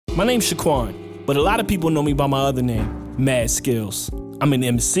My name's Shaquan, but a lot of people know me by my other name, Mad Skills. I'm an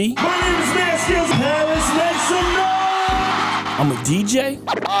MC. My name is Mad Skills. Paris, make some noise. I'm a DJ.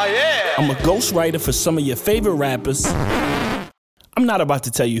 Oh, yeah. I'm a ghostwriter for some of your favorite rappers. I'm not about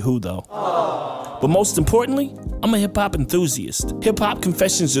to tell you who, though. But most importantly, I'm a hip-hop enthusiast. Hip-Hop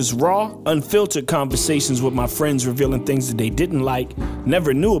Confessions is raw, unfiltered conversations with my friends revealing things that they didn't like,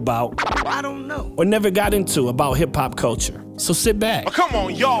 never knew about, I don't know. or never got into about hip-hop culture. So sit back, Come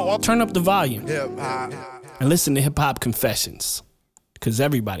on, y'all. turn up the volume, Hip-hop. and listen to Hip-Hop Confessions. Because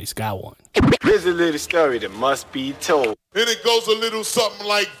everybody's got one. Here's a little story that must be told. And it goes a little something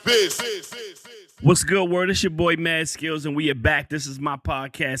like this. What's good, word? It's your boy Mad Skills, and we are back. This is my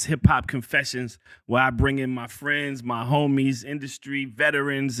podcast, Hip Hop Confessions, where I bring in my friends, my homies, industry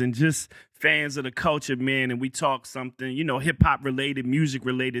veterans, and just fans of the culture, man. And we talk something, hip hop related, music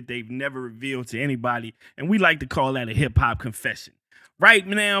related, they've never revealed to anybody. And we like to call that a hip hop confession. Right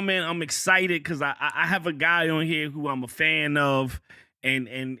now, man, I'm excited because I have a guy on here who I'm a fan of, and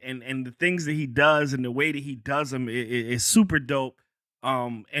the things that he does and the way that he does them is super dope.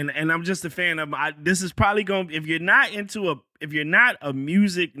 And I'm just a fan of. This is probably going. If you're not a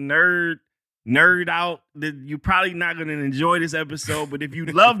music nerd out, then you're probably not going to enjoy this episode. But if you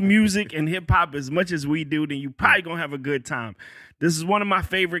love music and hip hop as much as we do, then you probably gonna have a good time. This is one of my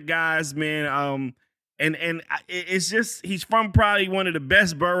favorite guys, man. And it's just he's from probably one of the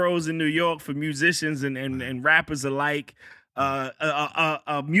best boroughs in New York for musicians and rappers alike.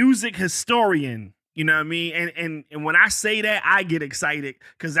 A music historian. You know what I mean? And when I say that, I get excited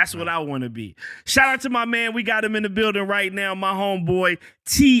because that's what I want to be. Shout out to my man. We got him in the building right now, my homeboy,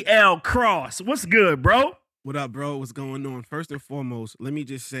 TL Cross. What's good, bro? What up, bro? What's going on? First and foremost, let me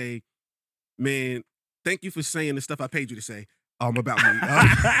just say, man, thank you for saying the stuff I paid you to say about me.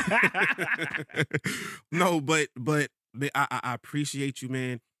 No, but I appreciate you,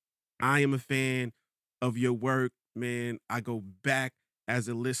 man. I am a fan of your work, man. I go back as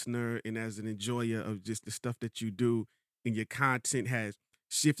a listener and as an enjoyer of just the stuff that you do, and your content has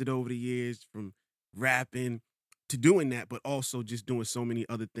shifted over the years from rapping to doing that, but also just doing so many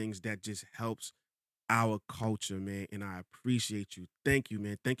other things that just helps our culture, man. And I appreciate you. Thank you,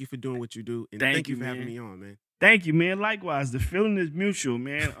 man. Thank you for doing what you do, and thank you for having me on, man. Thank you, man. Likewise, the feeling is mutual,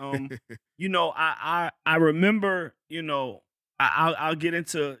 man. I remember, I'll get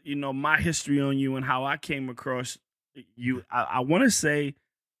into, my history on you and how I came across you. I want to say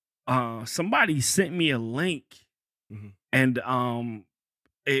somebody sent me a link, and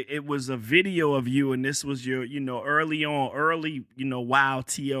it was a video of you, and this was your early wild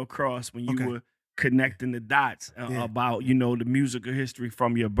TL Cross when you were connecting the dots about the musical history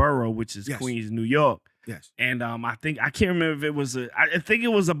from your borough, which is Queens, New York. Yes. And I can't remember if it was I think it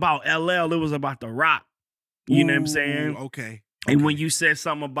was about LL. It was about the Rock. You know what I'm saying? Okay. And when you said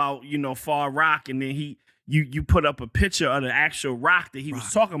something about Far Rock, and then you put up a picture of the actual rock that he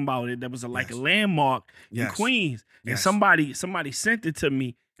was talking about, that was a landmark in Queens. And somebody sent it to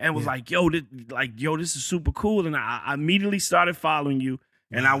me and was like, yo, this is super cool. And I immediately started following you,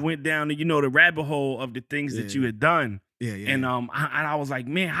 and I went down to the rabbit hole of the things that you had done. And I was like,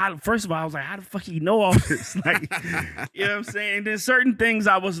 man, first of all, I was like, how the fuck he know all this? Like, you know what I'm saying? And then certain things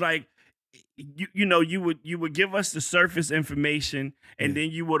I was like, you would give us the surface information, and then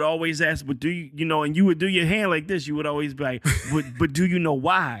you would always ask, but do you and you would do your hand like this. You would always be like, but do you know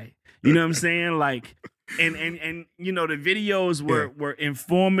why? You know what I'm saying? Like, and the videos were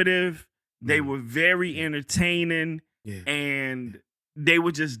informative. They were very entertaining, and they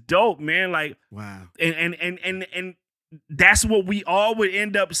were just dope, man. Like, wow. And that's what we all would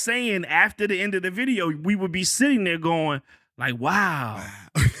end up saying after the end of the video. We would be sitting there going, like, wow.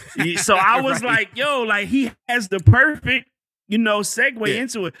 So I was like, yo, like, he has the perfect, segue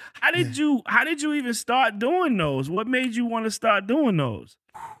into it. How did you even start doing those? What made you want to start doing those?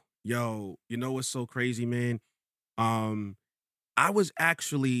 Yo, you know what's so crazy, man? I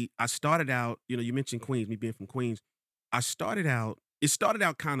started out, you mentioned Queens, me being from Queens. It started out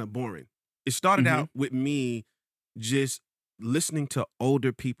kind of boring. It started out with me just listening to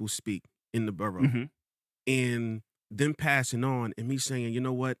older people speak in the borough, and them passing on, and me saying, you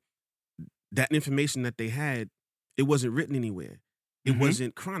know what, that information that they had, it wasn't written anywhere. It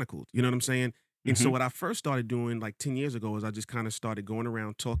wasn't chronicled. You know what I'm saying? And so what I first started doing like 10 years ago is I just kind of started going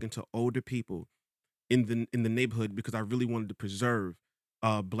around talking to older people in the neighborhood, because I really wanted to preserve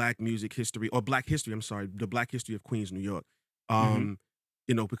Black music history, or Black history, the Black history of Queens, New York.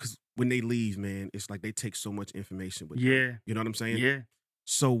 Because when they leave, man, it's like they take so much information with them. You know what I'm saying? Yeah.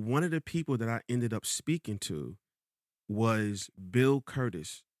 So one of the people that I ended up speaking to was Bill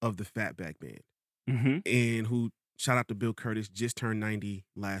Curtis of the Fatback Band, and who Shout out to Bill Curtis, just turned 90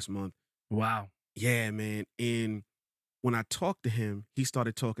 last month. Wow. Yeah, man. And when I talked to him, he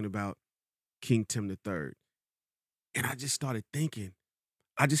started talking about King Tim III. And I just started thinking,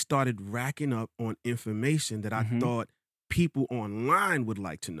 I just started racking up on information that I thought people online would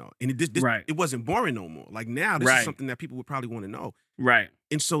like to know. And it wasn't boring no more. Like now, this is something that people would probably want to know. Right.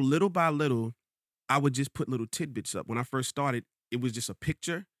 And so little by little, I would just put little tidbits up. When I first started, it was just a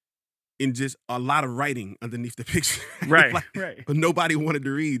picture and just a lot of writing underneath the picture. Right, like, right. But nobody wanted to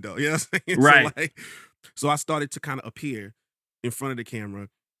read, though. You know what I'm saying? Right. So I started to kind of appear in front of the camera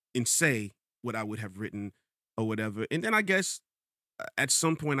and say what I would have written or whatever. And then I guess at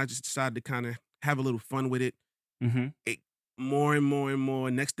some point, I just decided to kind of have a little fun with it. More and more and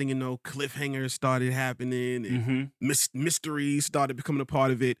more. Next thing you know, cliffhangers started happening and mysteries started becoming a part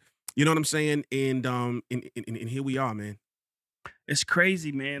of it. You know what I'm saying? And here we are, man. It's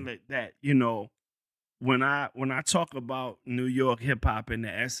crazy, man, that you know, when I talk about New York hip hop and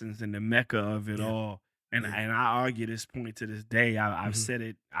the essence and the mecca of it all, and I argue this point to this day. I've said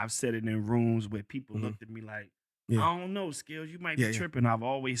it in rooms where people looked at me like, I don't know, Skills, you might be tripping. I've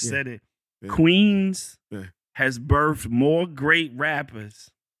always said it. Queens has birthed more great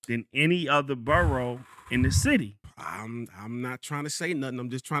rappers than any other borough in the city. I'm not trying to say nothing.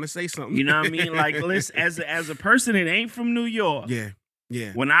 I'm just trying to say something. You know what I mean? Like, listen, as a person that ain't from New York,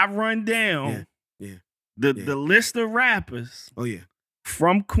 when I run down the list of rappers,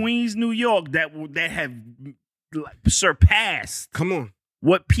 from Queens, New York, that have surpassed, come on,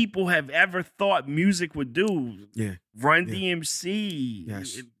 what people have ever thought music would do. Run DMC,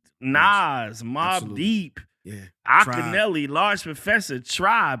 Nas, Mobb Deep. Akinelli, Large Professor,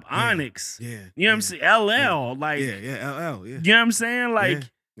 Tribe, Onyx. You know what I'm saying? LL. Like, LL. You know what I'm saying? Like,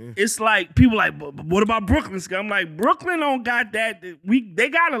 it's like people like, but what about Brooklyn? I'm like, Brooklyn don't got that. They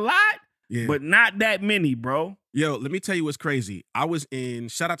got a lot, but not that many, bro. Yo, let me tell you what's crazy. I was in,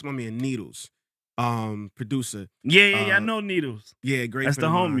 shout out to my man Needles, producer. I know Needles. Yeah, great. That's the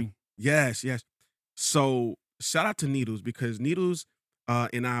homie. Yes. So shout out to Needles because Needles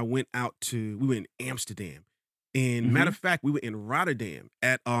and I we were in Amsterdam. And matter of fact, we were in Rotterdam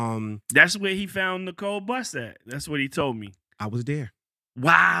at That's where he found Nicole Bus at. That's what he told me. I was there.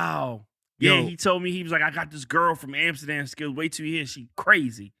 Wow. Yeah, he told me, he was like, I got this girl from Amsterdam, Skills. Wait till you hear, she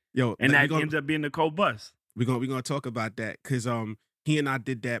crazy. Yo, and that ends up being Nicole Bus. We're gonna talk about that because he and I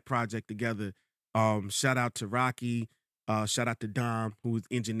did that project together. Shout out to Rocky. Shout out to Dom, who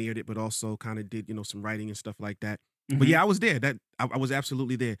engineered it, but also kind of did some writing and stuff like that. But yeah, I was there. I was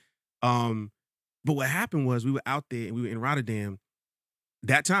absolutely there. But what happened was we were out there and we were in Rotterdam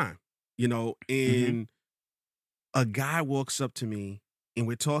that time, and a guy walks up to me and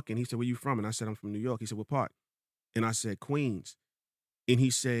we're talking. He said, "Where you from?" And I said, "I'm from New York." He said, "What part?" And I said, "Queens." And he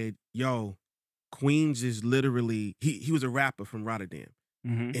said, "Yo, Queens is literally," he was a rapper from Rotterdam.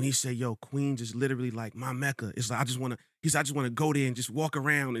 And he said, "Yo, Queens is literally like my mecca. It's like, I just want to go there and just walk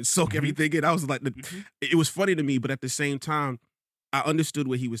around and soak everything in." I was like, it was funny to me, but at the same time, I understood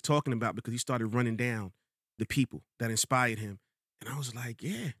what he was talking about because he started running down the people that inspired him. And I was like,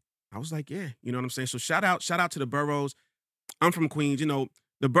 yeah. You know what I'm saying? So shout out to the boroughs. I'm from Queens.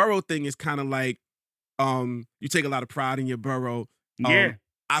 The borough thing is kind of like, you take a lot of pride in your borough.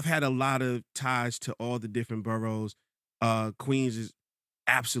 I've had a lot of ties to all the different boroughs. Queens is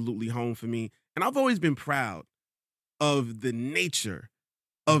absolutely home for me. And I've always been proud of the nature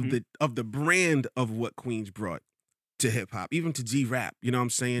of the brand of what Queens brought to hip hop, even to G-Rap, you know what I'm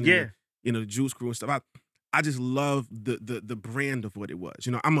saying? The Juice Crew and stuff. I just love the brand of what it was.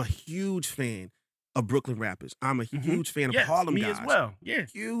 I'm a huge fan of Brooklyn rappers. I'm a huge fan of Harlem guys. Me as well. Yeah.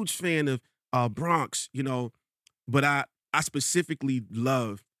 Huge fan of Bronx, but I specifically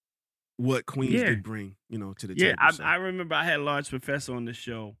love what Queens did bring, to the table. I remember I had Large Professor on the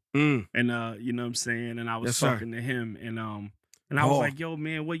show. And you know what I'm saying? And I was talking to him and I was like, yo,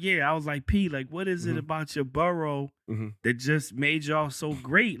 man, I was like, P, like, what is it about your borough that just made y'all so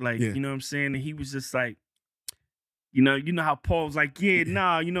great? Like, you know what I'm saying? And he was just like, you know how Paul was like, you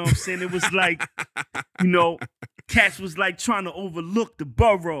know what I'm saying? It was like, cats was like trying to overlook the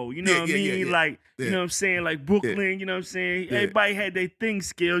borough, you know what I mean? Like, you know what I'm saying? Like Brooklyn, you know what I'm saying? Everybody had their thing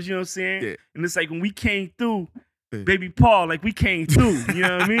Skills, you know what I'm saying? And it's like when we came through, Baby Paul, like we came through, you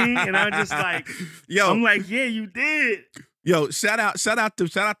know what I mean? And I'm just like, I'm like, yeah, you did. Yo, shout out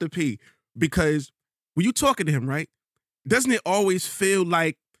to P, because when you talking to him, right? Doesn't it always feel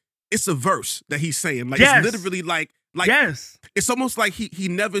like it's a verse that he's saying? Like it's literally like it's almost like he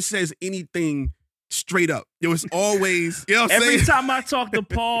never says anything Straight up. It was always, you know what I'm Every saying? time I talk to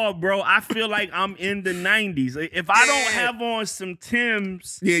Paul, bro, I feel like I'm in the 90s. If I don't Yeah. have on some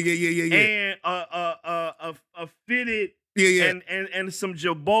Timbs Yeah. and a fitted Yeah. and some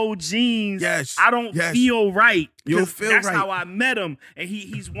Jabot jeans, Yes. I don't Yes. feel right. You don't 'Cause feel that's right. how I met him. And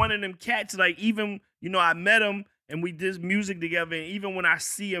he's one of them cats, like, even, I met him and we did music together. And even when I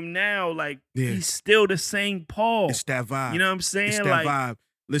see him now, like, Yeah. he's still the same Paul. It's that vibe. You know what I'm saying? It's that Like, vibe.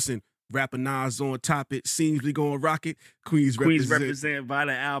 Listen, rapper Nas on top it. Seems we gonna rock it. Queens represent by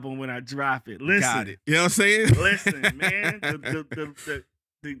the album when I drop it. Listen. Got it. You know what I'm saying? Listen, man.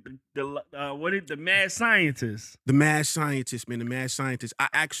 The mad scientist. The mad scientist, man. The mad scientist. I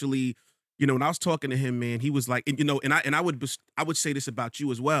actually, when I was talking to him, man, he was like, and I would say this about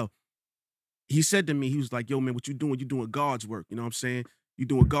you as well. He said to me, he was like, "Yo, man, what you doing? You doing God's work. You know what I'm saying? You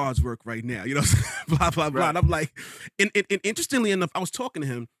doing God's work right now. You know, what I'm saying? Blah blah blah." Right. And I'm like, and interestingly enough, I was talking to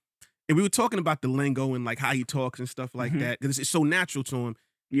him, and we were talking about the lingo and like how he talks and stuff like that, because it's so natural to him.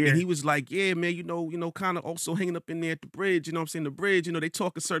 Yeah. And he was like, "Yeah, man, kind of also hanging up in there at the bridge. You know what I'm saying? The bridge, they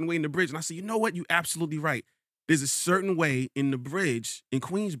talk a certain way in the bridge." And I said, "You know what? You absolutely right. There's a certain way in the bridge, in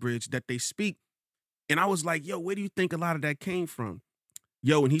Queensbridge, that they speak." And I was like, "Yo, where do you think a lot of that came from?"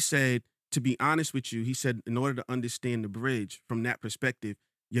 Yo, and he said, to be honest with you, he said, in order to understand the bridge from that perspective,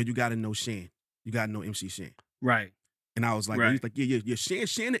 you got to know Shan. You got to know MC Shan. Right. And I was like, Right. he's like, yeah,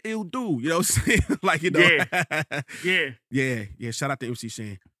 Shan the ill dude. You know what I'm saying? Like, Yeah. Yeah. Shout out to MC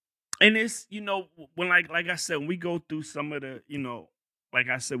Shan. And it's, when like I said, when we go through some of the,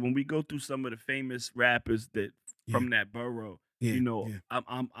 when we go through some of the famous rappers that from that borough,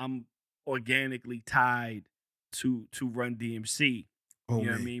 I'm organically tied to Run DMC. Oh, you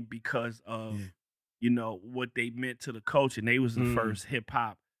know man. what I mean? Because of, what they meant to the culture. And they was the first hip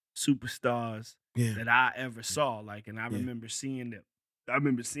hop superstars that I ever saw. Like, and I remember seeing them. I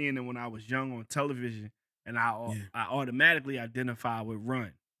remember seeing them when I was young on television, and I automatically identified with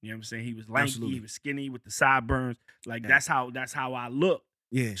Run. You know what I'm saying? He was lanky, Absolutely. he was skinny with the sideburns. Like, that's how I look.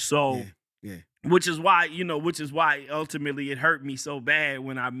 Yeah. So, yeah. which is why ultimately it hurt me so bad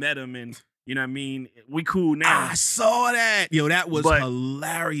when I met him, and you know what I mean? We cool now. I saw that. Yo, that was But-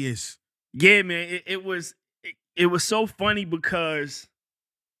 hilarious. Yeah, man. It was so funny because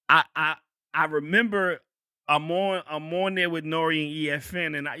I remember I'm on there with Nori and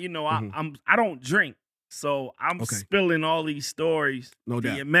EFN, and I don't drink, so I'm Okay. spilling all these stories. No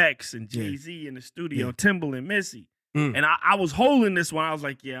doubt. DMX and Jay-Z in the studio, Yeah. Timbaland, Missy. Mm. And I was holding this one. I was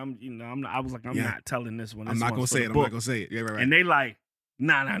like, I'm Yeah. not telling this one. I'm This not one's going to for say the it. I'm book. not going to say it. Yeah, right. And they like,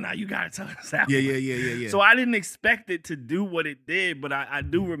 nah, you gotta tell us that. Yeah. So I didn't expect it to do what it did, but I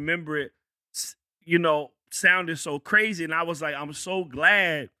do remember it, sounding so crazy. And I was like, I'm so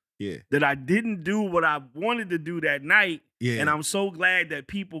glad Yeah. that I didn't do what I wanted to do that night. Yeah. And I'm so glad that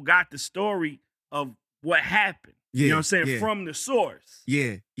people got the story of what happened. Yeah, You know what I'm saying? yeah. From the source.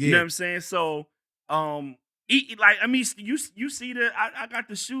 Yeah. You know what I'm saying? So, you see I got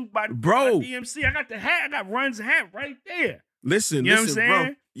the shoe by Bro. by DMC. I got the hat. I got Run's hat right there. Listen, You know what I'm listen, bro.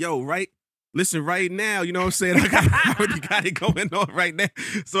 saying? Yo, listen, right now, you know what I'm saying? I already got it going on right now.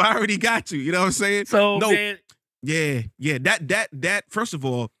 So I already got you. You know what I'm saying? So, No. man, Yeah. That, first of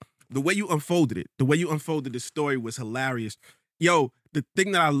all, the way you unfolded the story was hilarious. Yo, the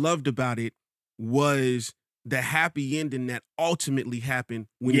thing that I loved about it was the happy ending that ultimately happened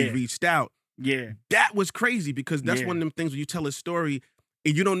when he Yeah. reached out. yeah. That was crazy because that's Yeah. one of them things when you tell a story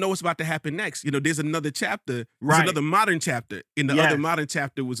and you don't know what's about to happen next. There's another chapter. There's Right. another modern chapter. And the Yes. other modern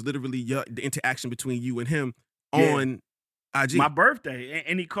chapter was literally the interaction between you and him Yeah. on IG. My birthday.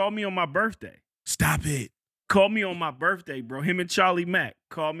 And he called me on my birthday. Stop it. Called me on my birthday, bro. Him and Charlie Mack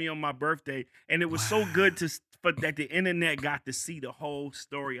called me on my birthday. And it was so good that the internet got to see the whole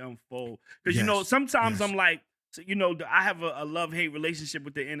story unfold. Because, Yes. sometimes Yes. I'm like, I have a love-hate relationship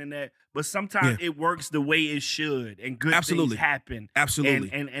with the internet, but sometimes it works the way it should, and good Absolutely. things happen.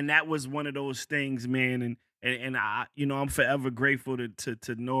 Absolutely. And that was one of those things, man. And I, I'm forever grateful to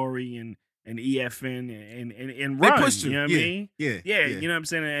Nori and EFN and They Run. pushed you. You know what I mean? Yeah. You know what I'm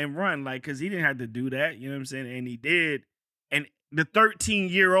saying? And Run, like, because he didn't have to do that. You know what I'm saying? And he did. And the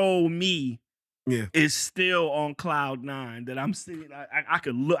 13-year-old me Yeah. is still on cloud 9. That I'm sitting. I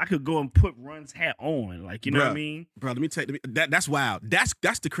could go and put Run's hat on. Like, you know what I Bruh. mean? Bro, let me tell you that's wild. That's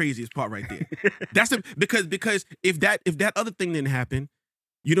the craziest part right there. That's because if that other thing didn't happen,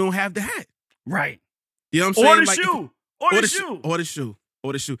 you don't have the hat. Right. You know what I'm saying? Or the Like, shoe. Or the shoe.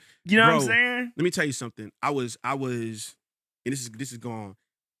 Or the shoe. You know Bro, what I'm saying? Let me tell you something. I was, and this is going to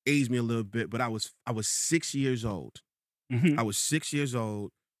age me a little bit, but I was 6 years old. Mhm. I was 6 years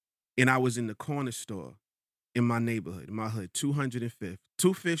old, and I was in the corner store in my neighborhood, in my hood,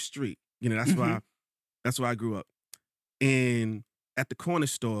 205th Street. That's why That's where I grew up. And at the corner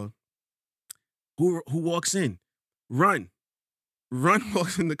store, who walks in? Run. Run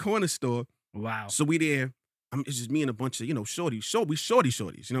walks in the corner store. Wow. So we there. It's just me and a bunch of, shorties. We shorties.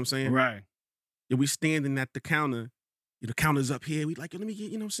 You know what I'm saying? Right. And we standing at the counter. The counter's up here. We like, yo, let me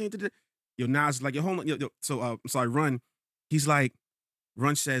get, you know what I'm saying? Yo, Nas like, yo, hold on. Yo. So, I'm sorry, Run. He's like,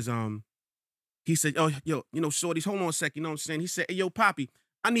 Run says, he said, oh, yo, shorties, hold on a sec. You know what I'm saying? He said, hey, yo, Poppy,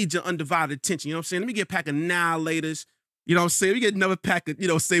 I need your undivided attention. You know what I'm saying? Let me get a pack of Annihilators. You know what I'm saying? We get another pack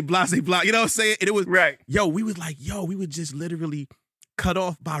of, say blah, say blah. You know what I'm saying? And it was, right. We was like, we were just literally cut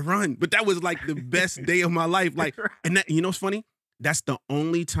off by Run. But that was like the best day of my life. Like, and that, you know what's funny? That's the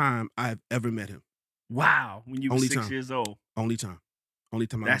only time I've ever met him. Wow. When you were Only 6 time. years old. Only time I've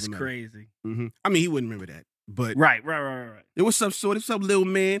ever met That's him. crazy. Mm-hmm. I mean, he wouldn't remember that. But Right. It was up, shorty? What's up, little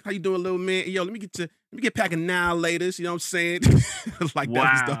man? How you doing, little man? Yo, let me get a pack of Annihilators. You know what I'm saying? Like, wow.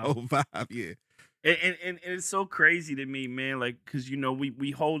 That was the whole vibe. Yeah. And it's so crazy to me, man. Like, because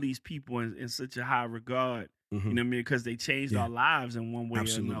we hold these people in such a high regard. Mm-hmm. You know what I mean? Because they changed our lives in one way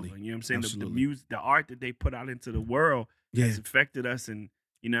Absolutely. or another. You know what I'm saying? The Absolutely. music, the art that they put out into the world has affected us, and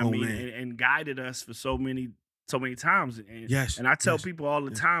you know what I mean, and guided us for so many times. And, yes. And I tell people all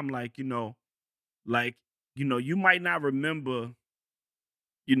the time, like, you might not remember.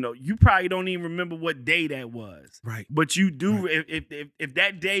 You probably don't even remember what day that was. Right. But you do. Right. If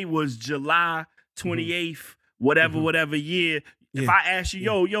that day was July 28th, whatever year. Yeah. If I ask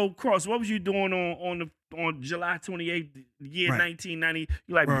you, yo, Cross, what was you doing on July 28th, year 1990?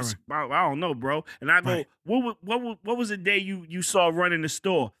 You're like, right. I don't know, bro. And I go, what was the day you saw Run in the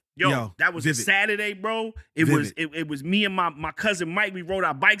store? Yo, that was a Saturday, bro. It was me and my cousin Mike. We rode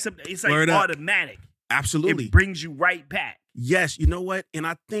our bikes up. It's like automatic. Absolutely. It brings you right back. Yes, you know what? And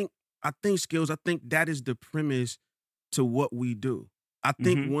I think Skills, I think that is the premise to what we do. I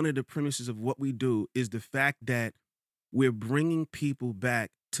think one of the premises of what we do is the fact that we're bringing people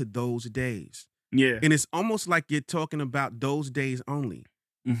back to those days. Yeah. And it's almost like you're talking about those days only.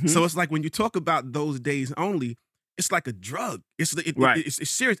 Mm-hmm. So it's like when you talk about those days only, it's like a drug. It's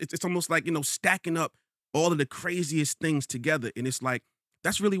serious. It's almost like, stacking up all of the craziest things together. And it's like,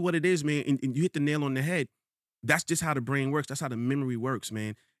 that's really what it is, man. And you hit the nail on the head. That's just how the brain works. That's how the memory works,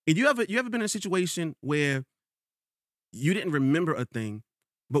 man. And you ever been in a situation where you didn't remember a thing,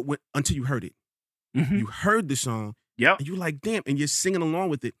 but until you heard it. Mm-hmm. You heard the song. Yep. And you're like, damn, and you're singing along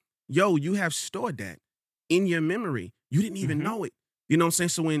with it. Yo, you have stored that in your memory. You didn't even know it. You know what I'm saying?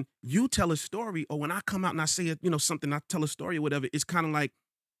 So when you tell a story, or when I come out and I say, something, I tell a story or whatever, it's kind of like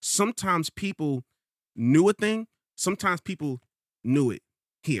sometimes people knew a thing, sometimes people knew it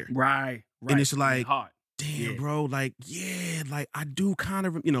here. Right. And it's like, damn, bro, like, like I do kind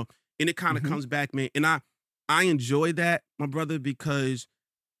of, and it kind of comes back, man. And I enjoy that, my brother, because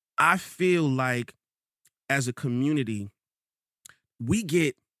I feel like as a community, we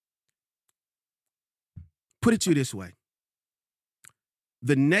get, put it to you this way.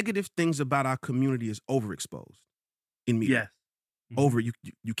 The negative things about our community is overexposed in media. Yes.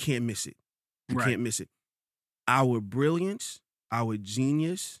 You can't miss it. You can't miss it. Our brilliance, our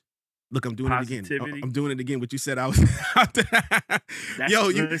genius. Look, I'm doing it again. I'm doing it again. What you said, I was. Yo,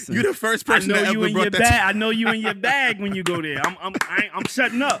 you the first person that ever brought that. I know you in your bag when you go there. I'm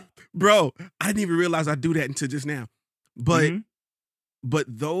shutting up, bro. I didn't even realize I do that until just now. But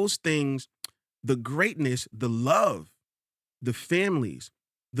those things, the greatness, the love, the families,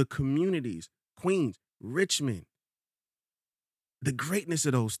 the communities, Queens, Richmond, the greatness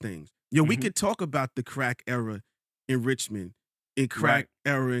of those things. Yo, we could talk about the crack era in Richmond, in crack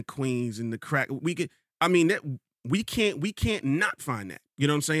era in Queens, and the crack. We could. I mean, that we can't not find that. You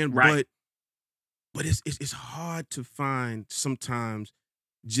know what I'm saying? Right. But it's hard to find sometimes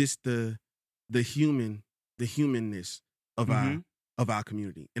just the humanness of our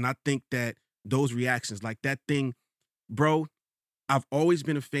community. And I think that those reactions, like that thing, bro, I've always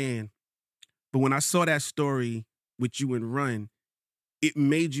been a fan, but when I saw that story with you and Run, it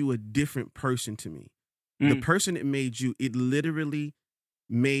made you a different person to me. The person it made you, it literally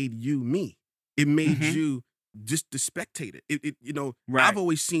made you me. It made you just the spectator. I've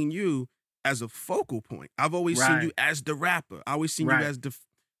always seen you as a focal point. I've always seen you as the rapper. I always seen you as the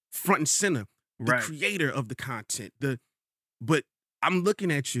front and center, the creator of the content. But I'm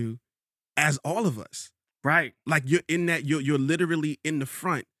looking at you as all of us. Right. Like you're in that, you're literally in the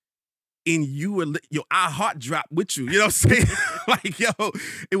front, and our heart dropped with you. You know what I'm saying? Like, yo,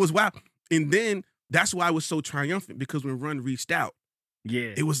 it was wild. And then that's why I was so triumphant, because when Run reached out,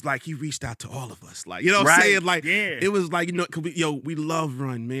 it was like he reached out to all of us. Like, you know what I'm saying? Like, it was like, we love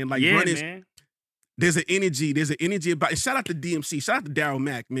Run, man. Like, Run is, man. There's an energy about it. Shout out to DMC. Shout out to Daryl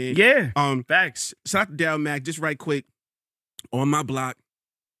Mack, man. Yeah. Facts. Shout out to Daryl Mack. Just right quick. On my block,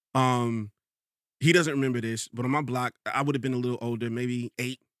 he doesn't remember this, but on my block, I would have been a little older, maybe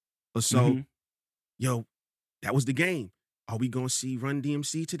 8 or so. Mm-hmm. Yo, that was the game. Are we gonna see Run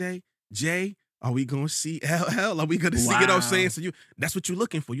DMC today? Jay, are we gonna see LL? Are we gonna see, you know what I'm saying? So that's what you're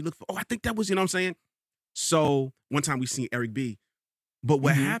looking for. You look for, I think that was, you know what I'm saying? So one time we seen Eric B. But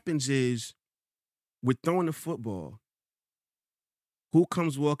what happens is, we're throwing the football. Who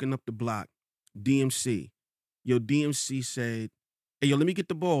comes walking up the block? DMC. Yo, DMC said, hey, yo, let me get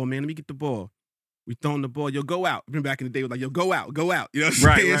the ball, man. Let me get the ball. We throwing the ball. Yo, go out. Remember back in the day, it was like, yo, go out, go out. You know what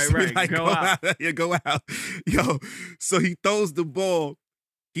I'm saying? Right. Like, go out. Yeah, go out. Yo, so he throws the ball.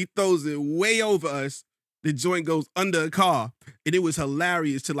 He throws it way over us. The joint goes under a car. And it was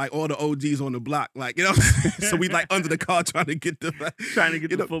hilarious to like all the OGs on the block. Like, you know, so we like under the car trying to get the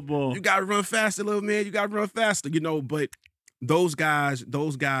football. You gotta run faster, little man. You gotta run faster, you know. But those guys,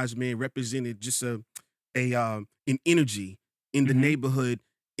 man, represented just an energy in the neighborhood.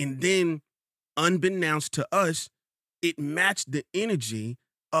 And then, unbeknownst to us, it matched the energy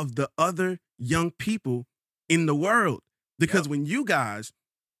of the other young people in the world. Because when you guys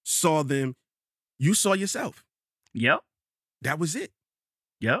saw them, you saw yourself. Yep. That was it.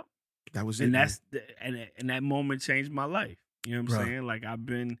 Yep. That was it. And that's and that moment changed my life. You know what I'm saying? Like I've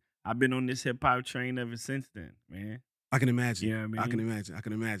been on this hip hop train ever since then, man. I can imagine. You know what I mean? I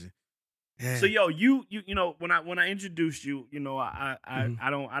can imagine. Yeah. So yo, you know, when I introduced you, you know, I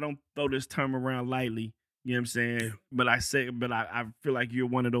don't throw this term around lightly. You know what I'm saying? Yeah. But I feel like you're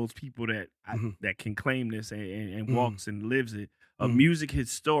one of those people that that can claim this and walks and lives it. A music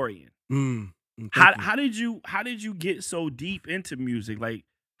historian. How did you get so deep into music? Like,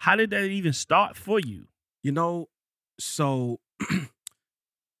 how did that even start for you? You know, so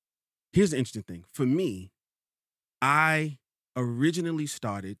here's the interesting thing. For me, I originally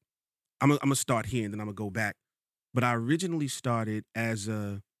started, I'm gonna start here and then I'm gonna go back. But I originally started as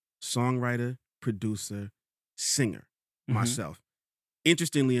a songwriter, producer, singer myself.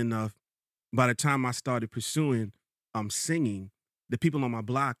 Interestingly enough, by the time I started pursuing singing, the people on my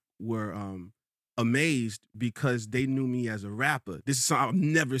block were amazed because they knew me as a rapper. This is something I've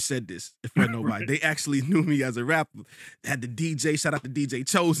never said this in front of nobody. They actually knew me as a rapper. They had the DJ, shout out to DJ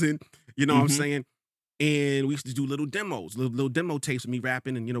Chosen, you know what I'm saying? And we used to do little demos, little demo tapes of me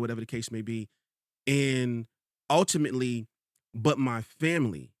rapping and, you know, whatever the case may be. And ultimately, but my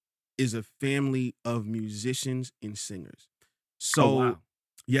family is a family of musicians and singers. So,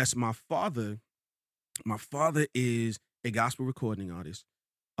 yes, my father is a gospel recording artist.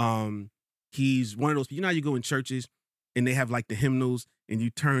 He's one of those, you know how you go in churches and they have like the hymnals and you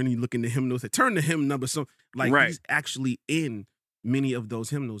turn and you look in the hymnals, they turn the hymn number. So like he's actually in many of those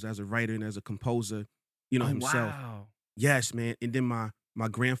hymnals as a writer and as a composer, you know, himself. Wow. Yes, man. And then my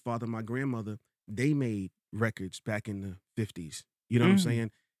grandfather, my grandmother, they made records back in the 50s. You know what I'm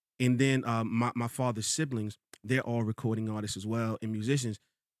saying? And then my father's siblings, they're all recording artists as well and musicians.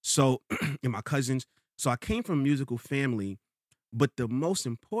 So, and my cousins. So I came from a musical family, but the most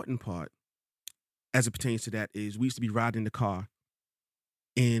important part as it pertains to that is we used to be riding in the car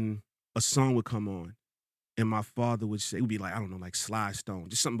and a song would come on and my father would say, it would be like, I don't know, like Sly Stone,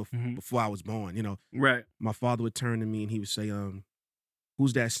 just something before I was born, you know. Right. My father would turn to me and he would say,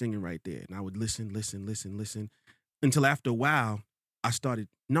 who's that singing right there? And I would listen until after a while, I started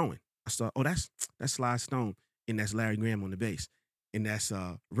knowing. Oh, that's Sly Stone and that's Larry Graham on the bass. And that's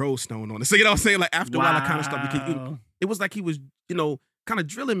Rose Stone on it. So, you know what I'm saying? Like, after a while, I kind of started, because it was like he was, you know, kind of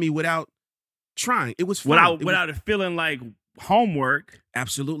drilling me without trying. It was fun. Without it feeling like homework.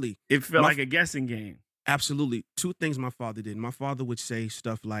 Absolutely. It felt like a guessing game. Absolutely. 2 things my father did. My father would say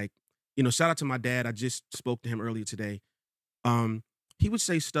stuff like, you know, shout out to my dad. I just spoke to him earlier today. He would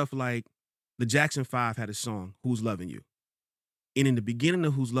say stuff like, the Jackson 5 had a song, Who's Loving You? And in the beginning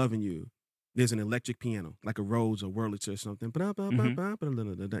of Who's Loving You, there's an electric piano, like a Rhodes or Wurlitzer or something.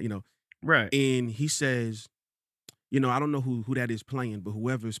 You know. Right. And he says, you know, I don't know who that is playing, but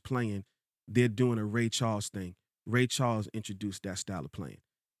whoever is playing, they're doing a Ray Charles thing. Ray Charles introduced that style of playing.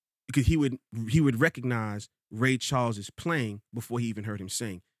 Because he would recognize Ray Charles' playing before he even heard him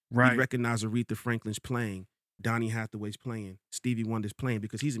sing. Right. He'd recognize Aretha Franklin's playing, Donny Hathaway's playing, Stevie Wonder's playing,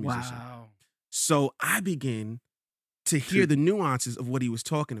 because he's a musician. Wow. So I began to hear the nuances of what he was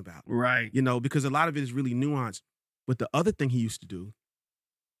talking about. Right. You know, because a lot of it is really nuanced. But the other thing he used to do,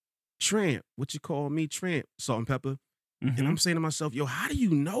 Tramp, what you call me, Tramp, Salt and Pepper. And I'm saying to myself, yo, how do you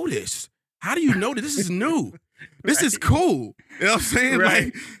know this? How do you know that this is new? This is cool. You know what I'm saying? Right.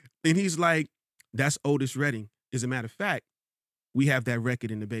 Like, and he's like, that's Otis Redding. As a matter of fact, we have that record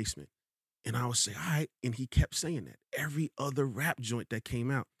in the basement. And I would say, all right. And he kept saying that. Every other rap joint that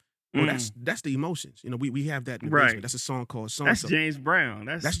came out. Well, that's the Emotions. You know, we have that in the basement. That's a song called So and So. That's James Brown.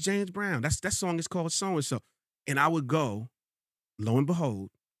 That's James Brown. That song is called So and So. And I would go, lo and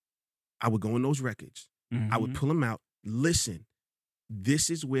behold, I would go in those records. I would pull them out. Listen, this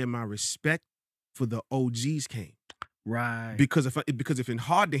is where my respect for the OGs came. Right. Because if in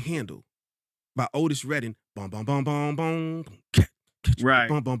Hard to Handle by Otis Redding, boom, boom, boom, boom, boom, catch, right,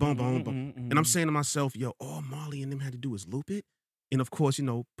 boom, boom, boom, boom, boom. And I'm saying to myself, yo, all Marley and them had to do is loop it. And of course, you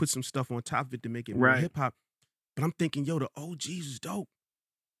know, put some stuff on top of it to make it more hip hop. But I'm thinking, yo, the OGs is dope.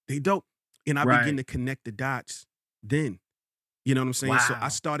 They dope. And I begin to connect the dots then. You know what I'm saying? Wow. So I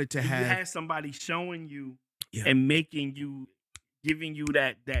started to have. You had somebody showing you and making you, giving you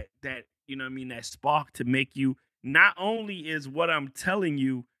that, you know what I mean, that spark to make you, not only is what I'm telling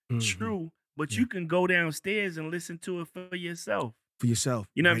you true, but you can go downstairs and listen to it for yourself. For yourself.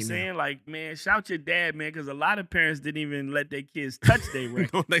 You know what I'm saying? Like, man, shout your dad, man, because a lot of parents didn't even let their kids touch their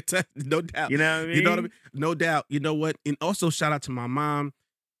record. No doubt. You know what I mean? You know what I mean? No doubt. You know what? And also shout out to my mom,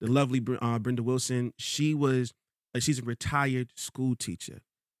 the lovely Brenda Wilson. She's a retired school teacher.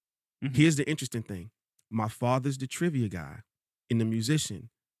 Here's the interesting thing. My father's the trivia guy and the musician.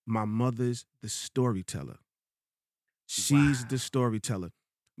 My mother's the storyteller. She's the storyteller.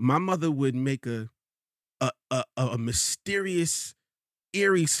 My mother would make a mysterious,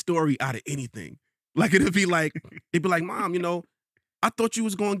 eerie story out of anything. Like it'd be like, Mom, you know, I thought you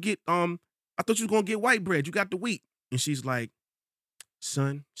was gonna get white bread. You got the wheat. And she's like,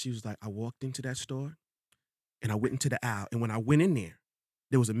 son, she was like, I walked into that store and I went into the aisle. And when I went in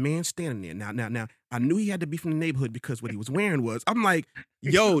there was a man standing there. Now, I knew he had to be from the neighborhood because what he was wearing was. I'm like,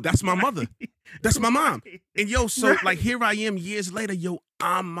 yo, that's my mother. That's my mom. And yo, so like here I am years later, yo,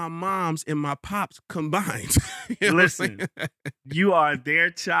 I'm my mom's and my pops combined. You know Listen, you are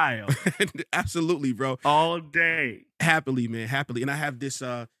their child. Absolutely, bro. All day. Happily, man, happily. And I have this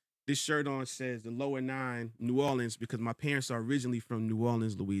shirt on, says the Lower 9, New Orleans, because my parents are originally from New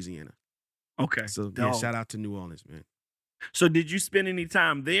Orleans, Louisiana. Okay. So yeah, shout out to New Orleans, man. So did you spend any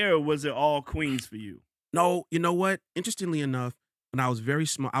time there, or was it all Queens for you? No, you know what? Interestingly enough, when I was very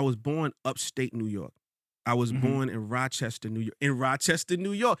small, I was born upstate New York. I was born in Rochester, New York. In Rochester,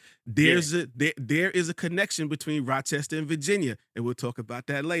 New York, there is a connection between Rochester and Virginia, and we'll talk about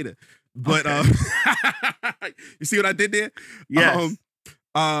that later. But you see what I did there? Yes.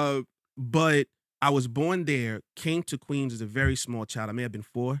 But I was born there, came to Queens as a very small child. I may have been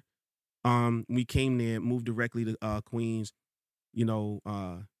 4. We came there, moved directly to Queens, you know,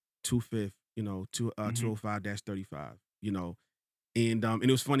 25th, you know, 205-35, you know. And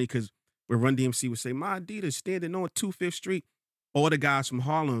it was funny because when Run DMC would say, my Adidas standing on 25th Street, all the guys from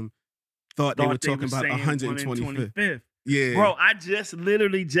Harlem thought they were talking about 125th. Yeah. Bro, I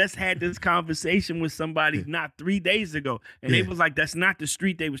literally just had this conversation with somebody not 3 days ago. And they was like, that's not the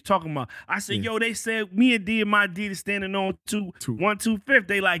street they was talking about. I said, yo, they said me and D and my Adidas standing on 125th.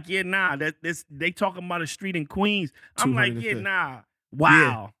 They like, yeah, nah, they talking about a street in Queens. I'm like, yeah, nah.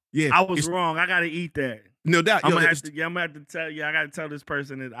 Wow. Yeah. I was wrong. I gotta eat that. No doubt. I'm gonna have to tell you, I gotta tell this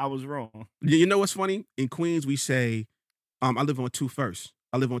person that I was wrong. You know what's funny? In Queens, we say, I live on 21st.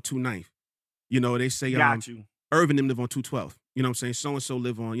 I live on 29th. You know, they say Got you. Irvin them live on 212th. You know what I'm saying? So-and-so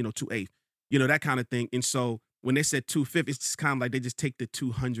live on, 28th. You know, that kind of thing. And so when they said 205th, it's just kind of like they just take the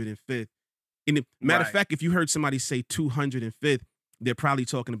 205th. And matter of fact, if you heard somebody say 205th, they're probably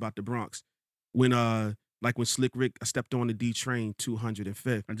talking about the Bronx. When like when Slick Rick stepped on the D train,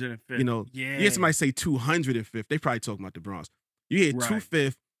 205th. 105th. You know, you hear somebody say 205th, they probably talking about the Bronx. You hear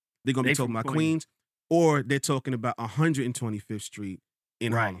 25th, they're gonna be talking about Queens, or they're talking about 125th Street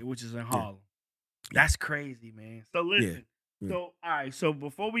in Harlem. Which is in Harlem. That's crazy, man. So listen. So all right. So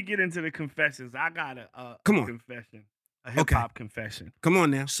before we get into the confessions, I got a confession, a hip hop confession. Come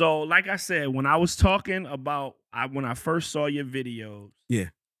on now. So like I said, when I was talking about when I first saw your videos,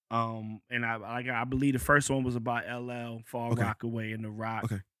 and I believe the first one was about LL, Fall Rockaway, and The Rock.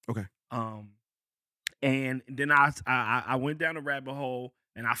 Okay. And then I went down the rabbit hole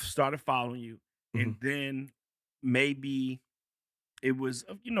and I started following you, and then maybe it was,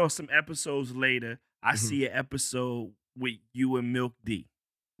 some episodes later, I see an episode with you and Milk D.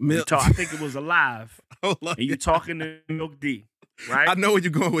 I think it was Alive. And you talking to Milk D, right? I know where you're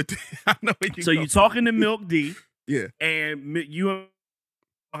going with this. So you talking to Milk D. Yeah. And you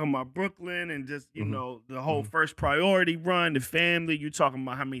talking about Brooklyn and just, the whole First Priority run, the family. You talking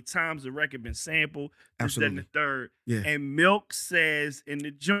about how many times the record been sampled, this, that, and the third. Yeah. And Milk says in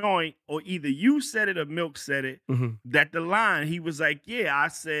the joint, or either you said it or Milk said it, that the line, he was like, yeah, I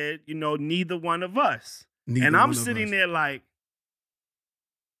said, neither one of us. And I'm sitting there like,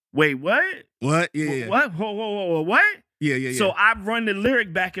 wait, what? What? Yeah. What? Whoa, what? Yeah. So I run the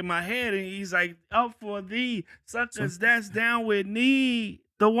lyric back in my head, and he's like, "Up for thee, suckers that's down with me,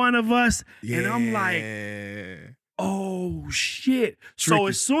 the one of us." And I'm like, oh shit. So Tricky.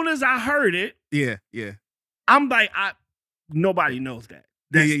 as soon as I heard it, Yeah. I'm like, nobody knows that.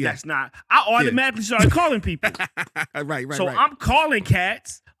 That's not. I automatically started calling people. right. So I'm calling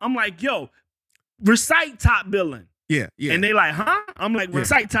cats. I'm like, yo, recite top billing. Yeah. And they like, huh? I'm like,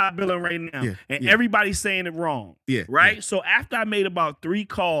 recite top billing right now. Yeah, and yeah. everybody's saying it wrong. Yeah. Right? Yeah. So after I made about 3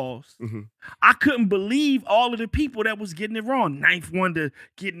 calls, Mm-hmm. I couldn't believe all of the people that was getting it wrong. Ninth Wonder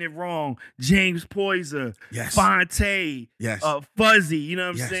getting it wrong. James Poyser. Yes. Fonte. Yes. Fuzzy. You know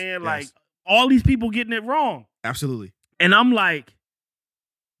what I'm Yes, saying? yes. Like, all these people getting it wrong. Absolutely. And I'm like,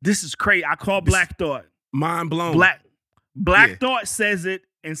 this is crazy. I call Black Thought. Mind blown. Black Thought says it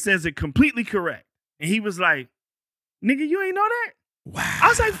and says it completely correct. And he was like, nigga, you ain't know that? Wow. I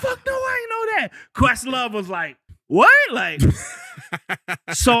was like, fuck no, I ain't know that. Questlove was like, what? Like,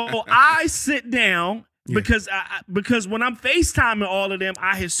 so I sit down because when I'm FaceTiming all of them,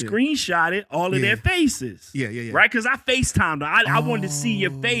 I had screenshotted all of their faces. Yeah. Right? Because I FaceTimed them. I wanted to see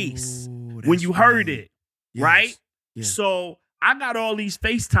your face when that's you heard right. it. Yes. Right? Yeah. So I got all these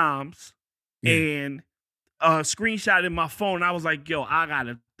FaceTimes and screenshot in my phone. I was like, yo, I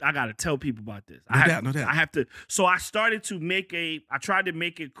gotta tell people about this. No doubt. I have to. So I started to I tried to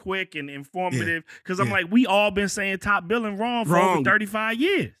make it quick and informative because I'm like, we all been saying top billing wrong for over 35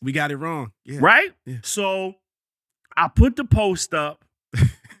 years. We got it wrong. Yeah. Right? Yeah. So I put the post up.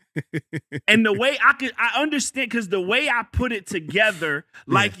 And the way I understand, because the way I put it together,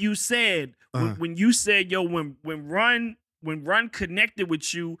 like you said, when you said, yo, when Run connected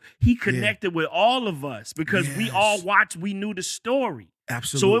with you, he connected with all of us because we all watched, we knew the story.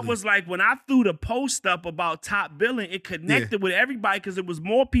 Absolutely. So it was like when I threw the post up about top billing, it connected with everybody because it was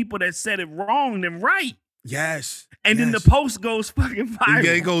more people that said it wrong than right. Yes. And then the post goes fucking viral.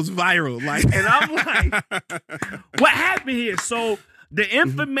 Yeah, it goes viral. Like, and I'm like, what happened here? So the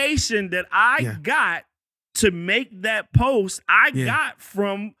information that I got to make that post, I got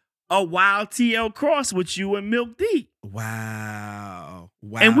from a Wild TL Cross with you and Milk D. Wow.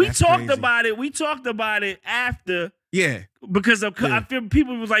 And we talked crazy. about it. We talked about it after. Yeah. Because I feel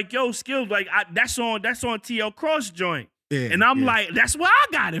people was like, yo, Skills, like that's on TL Cross joint. Yeah. And I'm like, that's where I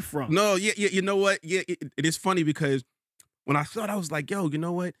got it from. No, you know what? Yeah, it is funny because when I thought, I was like, yo, you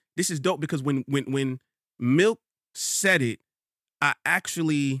know what? This is dope because when Milk said it, I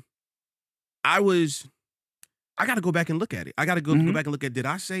got to go back and look at it. I got to go back and look at, did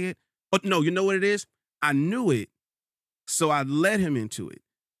I say it? Oh, no, you know what it is? I knew it. So I led him into it.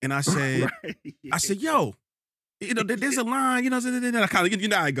 And I said, I said, yo, you know, there's a line, you know, and I kind of, you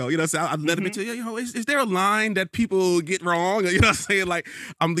know, I go, you know, so I led him into it. You know, is there a line that people get wrong? You know what I'm saying? Like,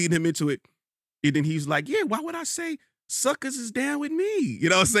 I'm leading him into it. And then he's like, yeah, why would I say suckers is down with me? You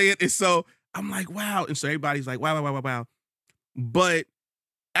know what I'm saying? And so I'm like, wow. And so everybody's like, wow. But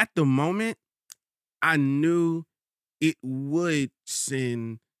at the moment, I knew it would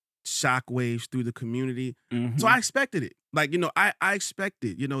send shockwaves through the community. So I expected it. Like, you know, I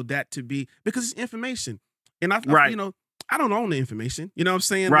expected, you know, that to be, because it's information. And I you know, I don't own the information. You know what I'm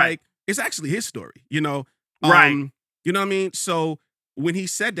saying? Right. Like, it's actually his story, you know? Right. You know what I mean? So when he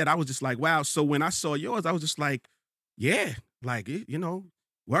said that, I was just like, wow. So when I saw yours, I was just like, yeah, like, you know,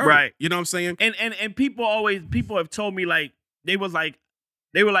 word. Right. You know what I'm saying? And people have told me, like, they were like,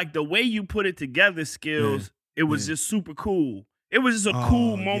 the way you put it together, Skills, it was just super cool. It was just a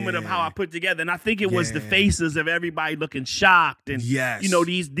cool moment of how I put it together. And I think it was the faces of everybody looking shocked. And, you know,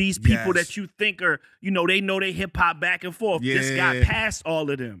 these people that you think are, you know they hip hop back and forth. This got past all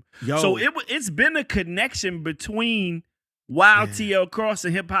of them. So it's been a connection between Wild TL Cross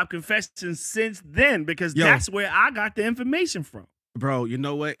and Hip Hop Confessions since then, because that's where I got the information from. Bro, you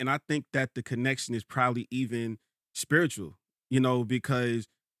know what? And I think that the connection is probably even spiritual, you know, because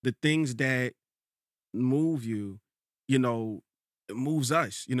the things that move you, you know, it moves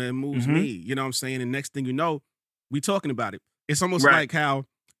us, you know, it moves me, you know what I'm saying? And next thing you know, we talking about it. It's almost like how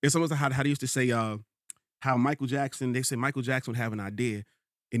they used to say, how Michael Jackson, they say Michael Jackson would have an idea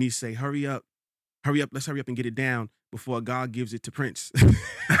and he'd say, hurry up, let's hurry up and get it down before God gives it to Prince.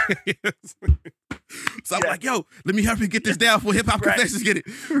 So I'm like, yo, let me help you get this down before Hip Hop Confessions get it.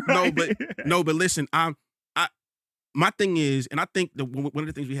 No, but listen, my thing is, and I think one of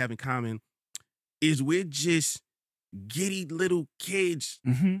the things we have in common is we're just giddy little kids,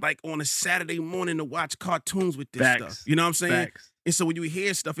 like on a Saturday morning to watch cartoons with this stuff. You know what I'm saying? And so when you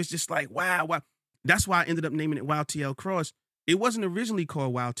hear stuff, it's just like, wow. That's why I ended up naming it Wild TL Cross. It wasn't originally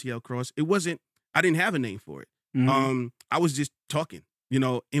called Wild TL Cross. I didn't have a name for it. I was just talking. You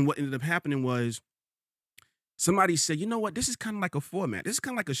know, and what ended up happening was somebody said, you know what, this is kind of like a format. This is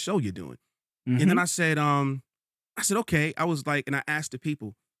kind of like a show you're doing. Mhm. And then I said, okay. I was like, and I asked the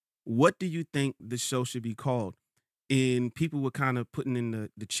people, what do you think the show should be called? And people were kind of putting in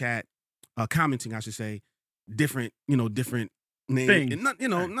the chat, commenting, I should say, different names. Things. And not,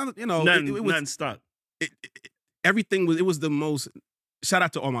 Nothing, it was nothing stuck. everything was, it was the most, shout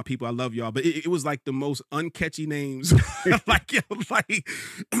out to all my people, I love y'all, but it was like the most uncatchy names.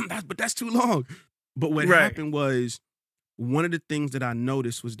 But that's too long. But what Right. happened was, one of the things that I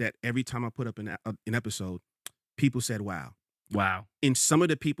noticed was that every time I put up an episode, people said, wow. Wow. And some of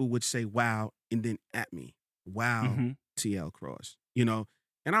the people would say, wow, and then at me, wow, Mhm. TL Cross, you know?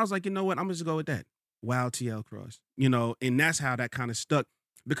 And I was like, you know what? I'm just going to go with that. Wow, TL Cross, you know? And that's how that kind of stuck,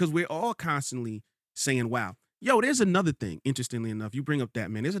 because we're all constantly saying, wow. Yo, there's another thing, interestingly enough, you bring up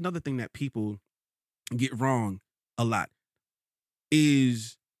that, man. There's another thing that people get wrong a lot,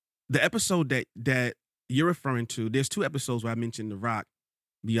 is the episode that you're referring to. There's 2 episodes where I mentioned The Rock,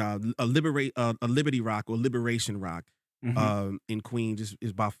 the a Liberty Rock or Liberation Rock. Mhm. In Queens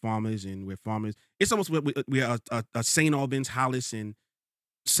is by farmers, and we're farmers. It's almost we're a St. Albans, Hollis, and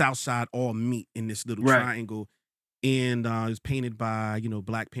Southside all meet in this little Right. triangle, and it's painted by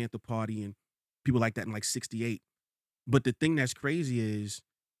Black Panther Party and people like that in like '68. But the thing that's crazy is,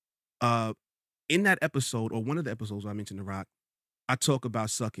 in that episode, or one of the episodes where I mentioned The Rock, I talk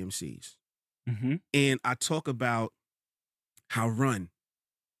about Suck MCs, Mhm. and I talk about how Run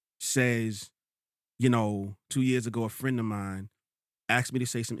says, 2 years ago, a friend of mine asked me to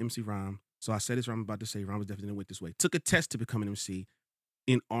say some MC rhyme. So I said this rhyme I'm about to say. Rhyme was definitely went this way. Took a test to become an MC,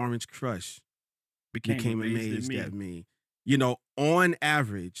 and Orange Crush became amazed at me. On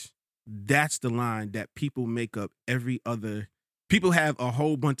average, that's the line that people make up every other. People have a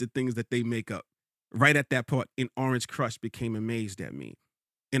whole bunch of things that they make up right at that part. And Orange Crush became amazed at me.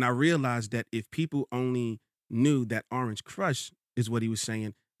 And I realized that if people only knew that Orange Crush is what he was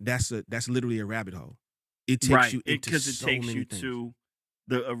saying, that's literally a rabbit hole. It takes Right. you into Because it so takes many you things. to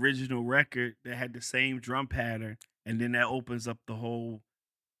the original record that had the same drum pattern, and then that opens up the whole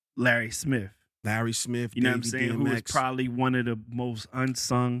Larry Smith. Larry Smith, You know what I'm Davey saying? Who is DMX, probably one of the most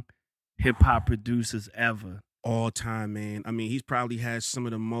unsung hip hop producers ever. all time, man. I mean, he's probably has some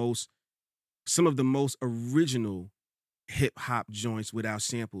of the most original hip hop joints without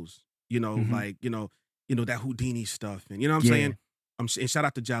samples. Mhm. Like that Houdini stuff, and you know what I'm Yeah. saying. And shout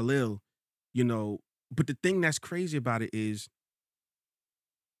out to Jalil. But the thing that's crazy about it is,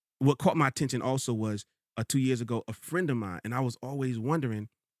 what caught my attention also was 2 years ago, a friend of mine, and I was always wondering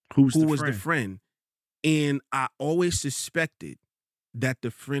who was the friend, and I always suspected that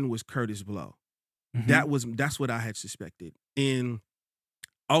the friend was Curtis Blow. Mhm. That's what I had suspected, and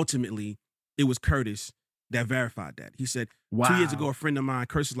ultimately it was Curtis that verified that. He said, 2 years ago, Wow. a friend of mine,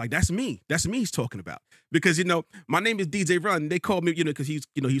 Curtis, is like, that's me he's talking about, because my name is DJ Run. They called me because he's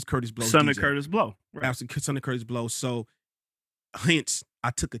Curtis Blow's Son DJ. of Curtis Blow. Right. Absolutely, son of Curtis Blow. So hence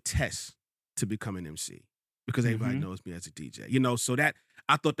I took a test to become an MC, because everybody Mhm. knows me as a DJ. So that,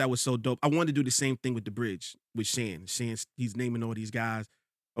 I thought that was so dope. I wanted to do the same thing with The Bridge with Shan. Shan's, he's naming all these guys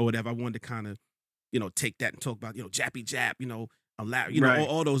or whatever. I wanted to kind of take that and talk about Jappy Jap, Larry, Right.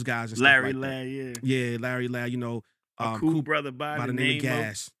 all those guys and stuff Larry like that. Lad, yeah. Yeah, Larry Lad, A cool brother by the name of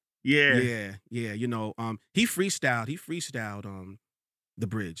Gas. Yeah. Yeah. He freestyled The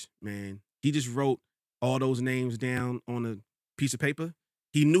Bridge, man. He just wrote all those names down on a piece of paper.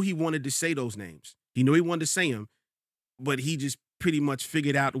 He knew he wanted to say those names. He knew he wanted to say them, but he just pretty much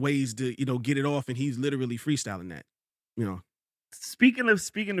figured out ways to, get it off, and he's literally freestyling that. Speaking of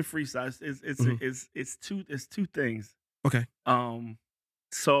freestyles, Mhm. it's two things. Okay.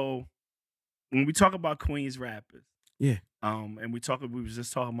 So when we talk about Queens rappers, Yeah. and we was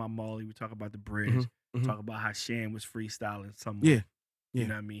just talking about Marley, we talk about The Bridge, Mhm. talk about how Shan was freestyling some of, Yeah. you Yeah.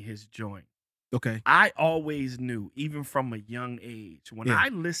 know what I mean, his joint. Okay. I always knew, even from a young age, when Yeah. I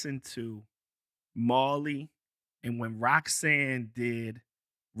listened to Marley and when Roxanne did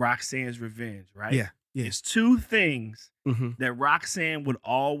Roxanne's Revenge, right? Yeah. Yeah. It's 2 things Mm-hmm. that Roxanne would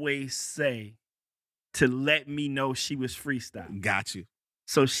always say to let me know she was freestyling. Got you.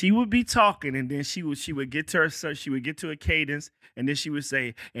 So she would be talking, and then she would get to a cadence, and then she would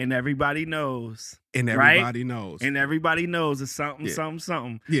say, "And everybody knows," And right? everybody knows. And everybody knows it's something, Yeah.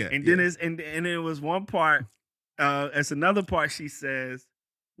 something. Yeah. And then and it was one part. It's another part. She says,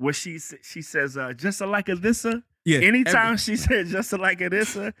 where she says, "Just like a thisser." yeah. Anytime she said "just like a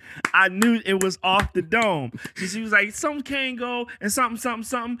thisser," I knew it was off the dome. She was like, "Something can't go," and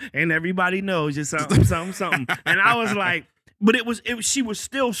something, and everybody knows just something. And I was like, but she was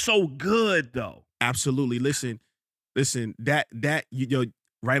still so good though. Absolutely. Listen, Listen, that yo,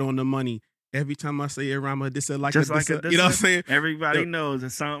 right on the money. Every time I say Rama, this like Just a, like this a, you know what I'm saying? everybody Yo, knows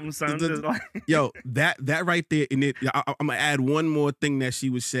it's something the- just like Yo, that right there, and I'm gonna add one more thing that she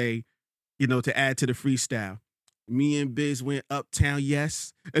would say, to add to the freestyle. Me and Biz went uptown,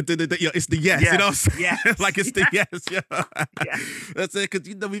 yes. Yo, it's the yes, you know what I'm saying? Yes, Like it's the yes, yo. Yes. That's it,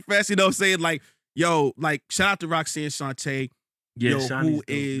 because we fast, you know what I'm saying? Like, yo, like shout out to Roxanne Shante, yeah, yo, Shawnee's who dope,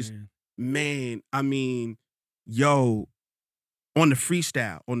 is man. man, I mean, yo, on the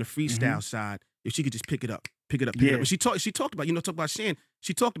freestyle side, if she could just pick it up. Yeah. And she talked about Shan.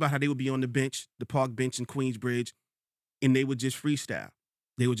 She talked about how they would be on the bench, the park bench in Queensbridge, and they would just freestyle.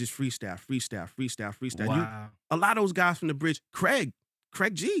 Freestyle. Wow. A lot of those guys from the bridge, Craig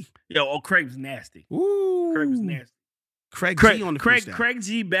G. Craig was nasty. Ooh. Craig was nasty. Craig G on the freestyle. Craig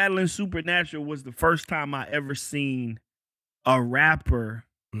G battling Supernatural was the first time I ever seen a rapper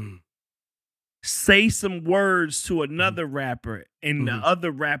say some words to another rapper, and the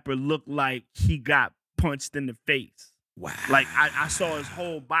other rapper looked like he got punched in the face. Wow. Like I saw his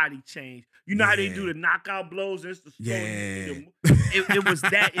whole body change. You know how they do the knockout blows? And it's the it was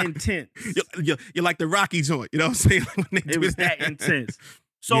that intense. You're like the Rocky joint. You know what I'm saying? It was that intense.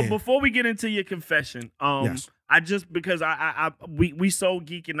 So before we get into your confession, Yes. I just because we so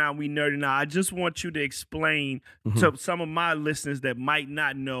geeking out, we nerding out. I just want you to explain to some of my listeners that might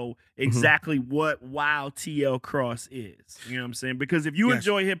not know exactly what Wild TL Cross is. You know what I'm saying? Because if you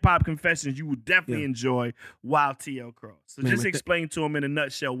enjoy Hip Hop Confessions, you will definitely enjoy Wild TL Cross. So just explain to them in a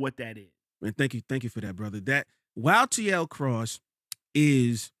nutshell what that is. Man, thank you for that, brother. That Wild TL Cross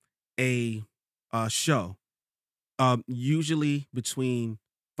is a show, usually between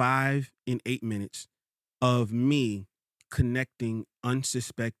 5 and 8 minutes of me connecting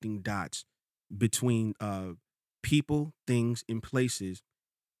unsuspecting dots between people, things, and places.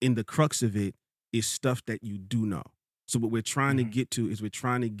 And the crux of it is stuff that you do know. So what we're trying to get to is we're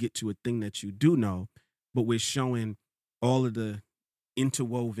trying to get to a thing that you do know, but we're showing all of the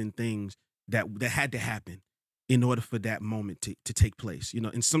interwoven things that had to happen in order for that moment to take place.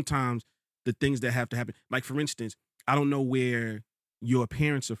 And sometimes the things that have to happen, like for instance, I don't know where your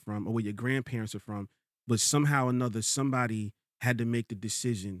parents are from or where your grandparents are from, but somehow or another, somebody had to make the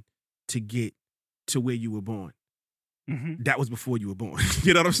decision to get to where you were born. That was before you were born.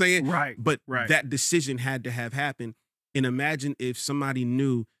 You know what I'm saying? Right. But that decision had to have happened. And imagine if somebody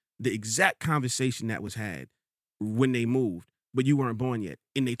knew the exact conversation that was had when they moved, but you weren't born yet,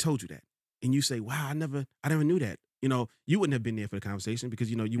 and they told you that. And you say, wow, I never knew that. You wouldn't have been there for the conversation because,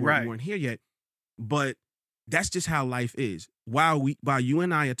 you weren't here yet. But that's just how life is. While you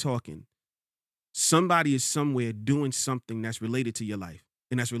and I are talking, somebody is somewhere doing something that's related to your life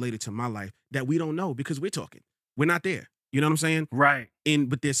and that's related to my life that we don't know because we're talking. We're not there. You know what I'm saying? Right.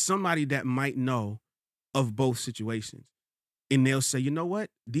 But there's somebody that might know of both situations. And they'll say, you know what?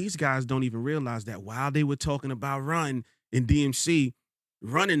 These guys don't even realize that while they were talking about Run and DMC,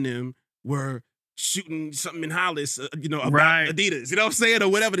 running them were shooting something in Hollis, about Adidas, you know what I'm saying? Or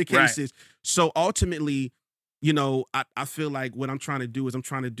whatever the case is. So ultimately, I feel like what I'm trying to do is I'm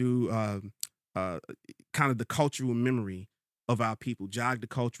trying to do kind of the cultural memory of our people, jog the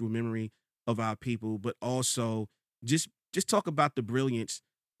cultural memory of our people, but also just talk about the brilliance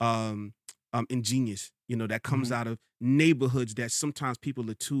and genius, that comes out of neighborhoods that sometimes people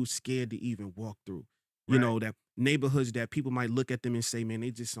are too scared to even walk through. That neighborhoods that people might look at them and say, man,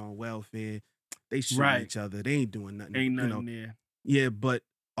 they just on welfare. They shoot each other. They ain't doing nothing. Ain't nothing there. Yeah, but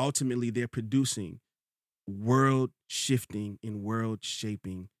ultimately they're producing world-shifting and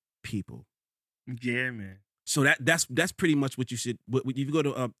world-shaping people. Yeah, man. So that's pretty much what you should.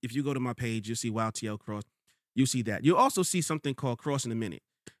 If you go to my page, you'll see Wild TL Cross. You'll see that. You'll also see something called Cross in a Minute,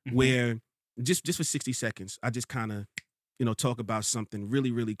 where just for 60 seconds, I just kind of talk about something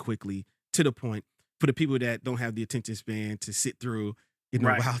really, really quickly to the point for the people that don't have the attention span to sit through.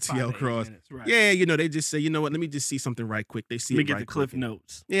 Wild TL Cross. Yeah, they just say, you know what? Let me just see something right quick. They see. Let me get the Cliff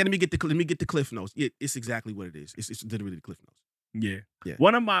Notes. Yeah, let me get the Cliff Notes. Yeah, it's exactly what it is. It's literally the Cliff Notes. Yeah.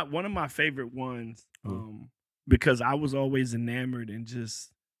 One of my favorite ones, because I was always enamored and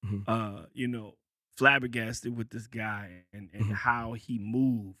just flabbergasted with this guy and how he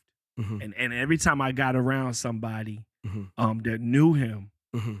moved. And every time I got around somebody that knew him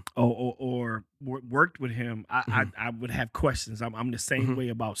or worked with him, I would have questions. I'm the same way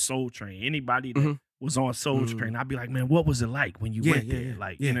about Soul Train. Anybody that was on Soul Train, I'd be like, man, what was it like when you went there?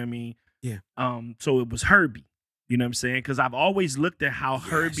 You know what I mean? Yeah. So it was Herbie. You know what I'm saying? Because I've always looked at how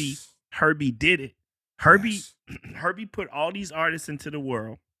Herbie did it. Herbie put all these artists into the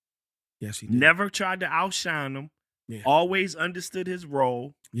world. Yes, he did. Never tried to outshine them. Yeah. Always understood his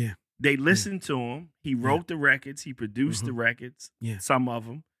role. Yeah. They listened to him. He wrote the records. He produced the records. Yeah. Some of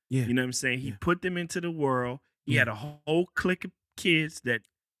them. Yeah. You know what I'm saying? He put them into the world. He Yeah. had a whole clique of kids that,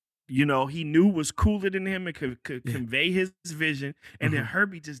 you know, he knew was cooler than him and could convey his vision. And then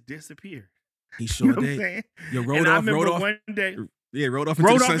Herbie just disappeared. He sure You know what I'm did. saying? Yo, And rode I off remember one day. Yeah, rode off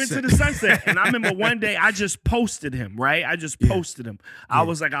into Into the sunset. And I remember one day I just posted him, right? I just posted him. I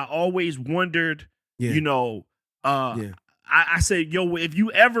was like, I always wondered, you know, I said, yo, if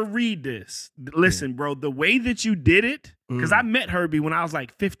you ever read this, listen, bro, the way that you did it, because I met Herbie when I was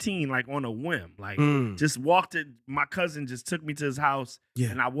like 15, like on a whim. Like just walked it. My cousin just took me to his house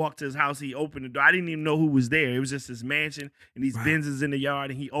and I walked to his house. He opened the door. I didn't even know who was there. It was just his mansion and these Benzes in the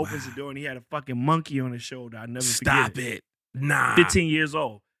yard. And he opens the door and he had a fucking monkey on his shoulder. I never forget Stop it. Nah. 15 years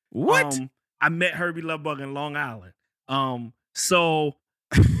old. What? I met Herbie Love Bug in Long Island. So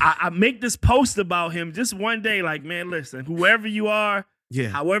I make this post about him just one day, like, man, listen, whoever you are,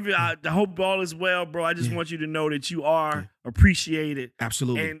 however, I hope all is well, bro. I just want you to know that you are appreciated.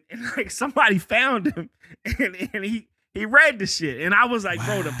 Absolutely. And like somebody found him and he read the shit. And I was like,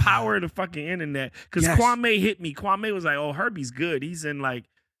 bro, the power of the fucking internet. Because Kwame hit me. Kwame was like, oh, Herbie's good. He's in like,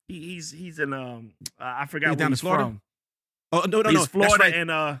 he's in, I forgot where he's Florida? from. Oh, no. He's Florida That's right.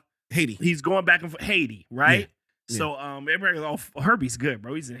 and Haiti. He's going back and forth. Haiti, right? Yeah. So everybody goes, oh, Herbie's good,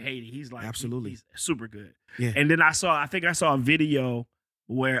 bro. He's in Haiti. He's like Absolutely. he's super good. Yeah. And then I think I saw a video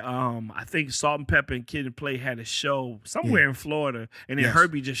where I think Salt and Pepper and Kid and Play had a show somewhere in Florida, and then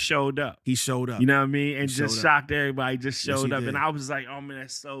Herbie just showed up. He showed up. You know what I mean? And He just showed shocked everybody. Just Yes, showed he up, did. and I was like, oh man,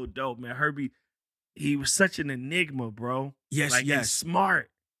 that's so dope, man. Herbie, he was such an enigma, bro. Yes, like, yes. and smart,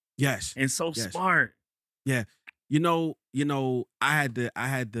 Yes. and so Yes. smart. Yeah. You know, I had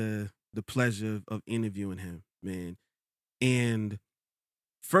the pleasure of interviewing him, man. And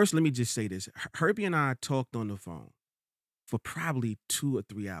first, let me just say this. Herbie and I talked on the phone for probably 2 or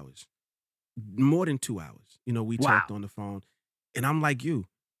 3 hours. More than 2 hours. You know, we talked on the phone. And I'm like you.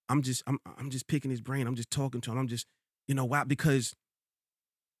 I'm just picking his brain. I'm just talking to him. I'm just, why? Because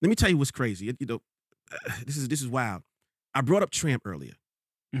let me tell you what's crazy. This is wild. I brought up Tramp earlier.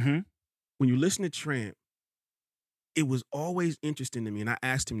 Mm-hmm. When you listen to Tramp, it was always interesting to me. And I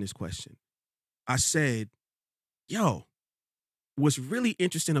asked him this question. I said, yo, what's really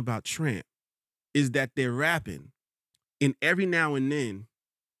interesting about Tramp is that they're rapping, and every now and then,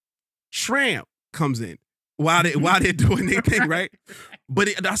 Tramp comes in while they're doing their thing, right? But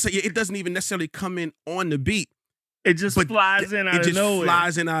I say it doesn't even necessarily come in on the beat. It just flies in out of nowhere. It just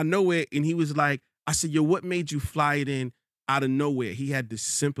flies in out of nowhere. And he was like, I said, yo, what made you fly it in out of nowhere? He had the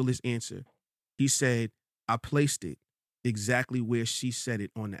simplest answer. He said, I placed it exactly where she said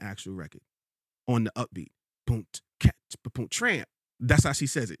it on the actual record, on the upbeat. Boom, catch, boom, Tramp. That's how she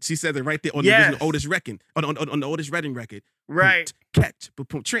says it. She says it right there on the original Otis Redding, on the Otis Redding record. Right. Boom, catch,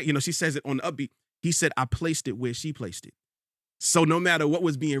 boom, Tramp. She says it on the upbeat. He said, I placed it where she placed it. So no matter what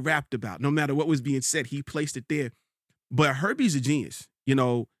was being rapped about, no matter what was being said, he placed it there. But Herbie's a genius.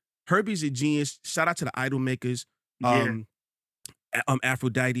 Herbie's a genius. Shout out to the Idol makers.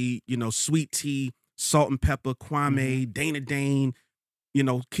 Aphrodite, Sweet Tea, Salt and Pepper, Kwame, Dana Dane,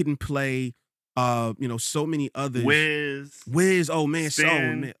 Kid and Play, so many others. Wiz, oh man,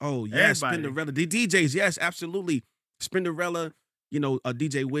 Spin, oh yes, everybody. Spinderella, the DJs, yes, absolutely. Spinderella,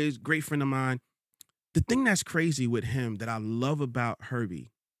 DJ Wiz, great friend of mine. The thing that's crazy with him that I love about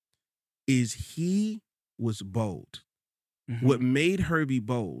Herbie is he was bold. Mm-hmm. What made Herbie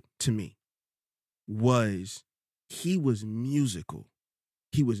bold to me was he was musical.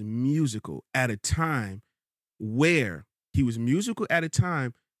 He was musical at a time where the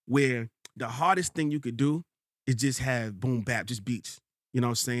hardest thing you could do is just have boom bap, just beats. You know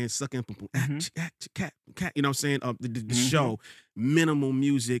what I'm saying? Sucking, boom, boom, cat. You know what I'm saying? The show, minimal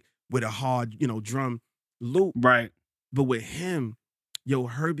music with a hard, drum loop. Right. But with him,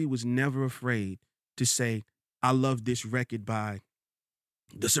 Herbie was never afraid to say, I love this record by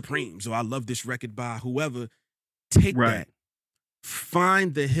the Supremes, or I love this record by whoever. Take that.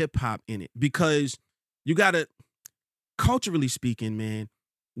 Find the hip hop in it, because you gotta, culturally speaking, man,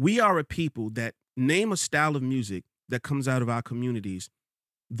 we are a people that name a style of music that comes out of our communities.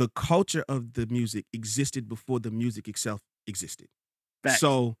 The culture of the music existed before the music itself existed. Facts.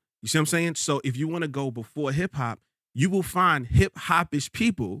 So, you see what I'm saying? So if you want to go before hip hop, you will find hip hop-ish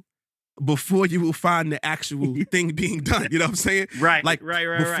people before you will find the actual thing being done. You know what I'm saying? Right. Like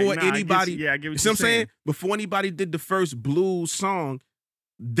right. before Nah, anybody, I get what you see what I'm saying. saying? Before anybody did the first blues song,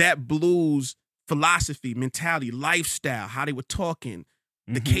 that blues philosophy, mentality, lifestyle, how they were talking,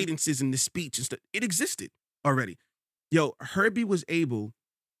 the cadences and the speech and stuff, it existed already. Herbie was able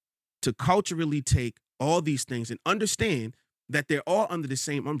to culturally take all these things and understand that they're all under the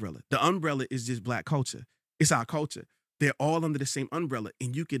same umbrella. The umbrella is just Black culture. It's our culture. They're all under the same umbrella,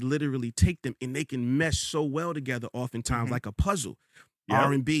 and you could literally take them, and they can mesh so well together, oftentimes like a puzzle. Yep.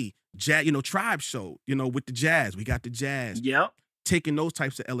 R&B, jazz, Tribe Show, with the jazz. We got the jazz. Yep. Taking those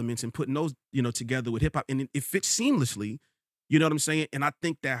types of elements and putting those, together with hip hop, and it fits seamlessly. You know what I'm saying? And I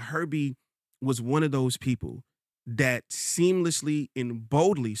think that Herbie was one of those people that seamlessly and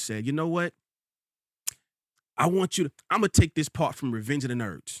boldly said, you know what? I'm going to take this part from Revenge of the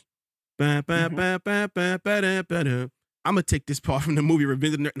Nerds. I'm going to take this part from the movie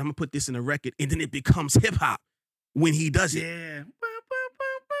Revenge of the Nerds, and I'm going to put this in a record, and then it becomes hip hop when he does it. Yeah.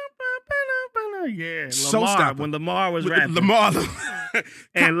 Yeah. So Lamar, when Lamar was rapping. Lamar.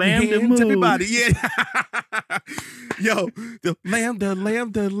 And Lambda moved. Everybody, yeah. Yo, the Lambda,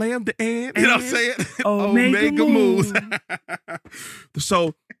 and you know what I'm saying? Omega moves.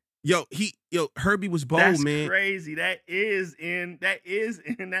 So, Herbie was bold, That's man. Crazy. That is in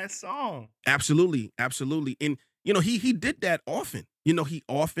that song. Absolutely. And he did that often. He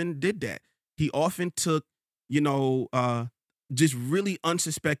often did that. He often took, just really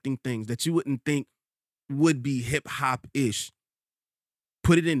unsuspecting things that you wouldn't think would be hip hop ish.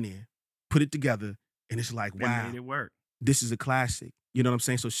 Put it in there, put it together, and it's like, wow, made it work. This is a classic. You know what I'm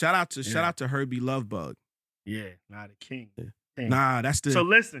saying? So shout out to Herbie Lovebug. Yeah, the king. Yeah. King. Nah, that's the. So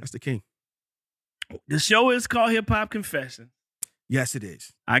listen, that's the king. The show is called Hip Hop Confession. Yes, it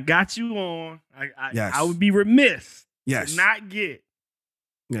is. I got you on. Yes. I would be remiss Yes. to not get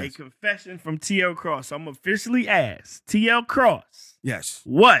a Yes. confession from TL Cross. So I'm officially asked, TL Cross. Yes.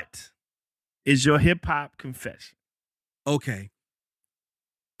 What is your hip hop confession? Okay.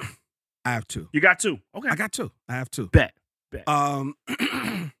 I have two. You got two. Okay. I got two. I have two. Bet.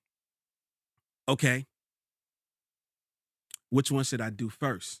 Okay. Which one should I do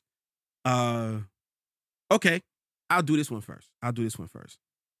first? Okay. I'll do this one first.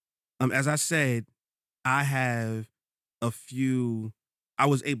 As I said, I have a few. I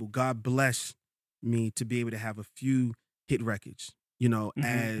was able, God bless me, to be able to have a few hit records,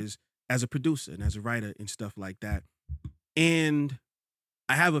 as a producer and as a writer and stuff like that. And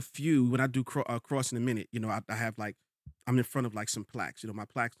I have a few, when I do Cross in a Minute, I have I'm in front of some plaques. My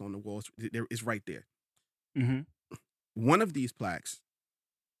plaques on the walls, it's right there. Mm-hmm. One of these plaques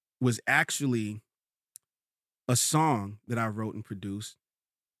was actually a song that I wrote and produced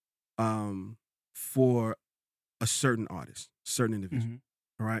for a certain artist, certain individual.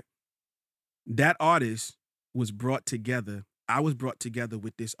 All right. That artist was brought together. I was brought together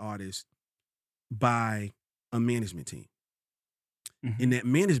with this artist by a management team. And that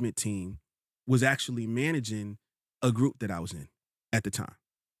management team was actually managing a group that I was in at the time.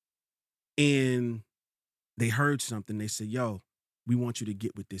 And they heard something. They said, yo, we want you to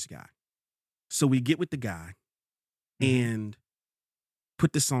get with this guy. So we get with the guy and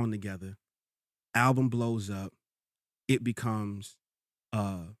put the song together. Album blows up. It becomes,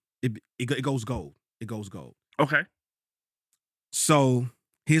 it goes gold. It goes gold. Okay. So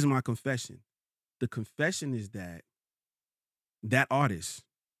here's my confession. The confession is that artist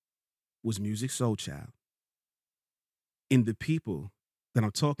was Musiq Soulchild. And the people that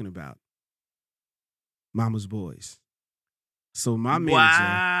I'm talking about, Mama's Boys. So my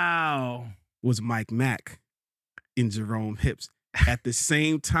manager was Mike Mack and Jerome Hips at the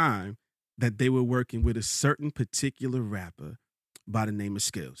same time that they were working with a certain particular rapper by the name of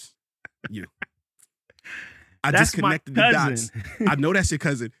Skills. I just connected the dots. I know that's your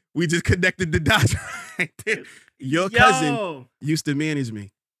cousin. We just connected the dots right there. Your cousin used to manage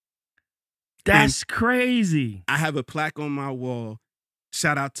me. That's crazy. I have a plaque on my wall.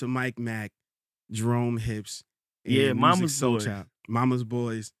 Shout out to Mike Mack, Jerome Hips. Yeah, Mama's Boys. Mama's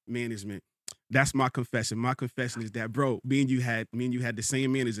Boys management. That's my confession. My confession is that, bro, me and you had the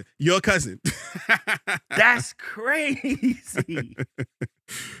same manager. Your cousin. That's crazy.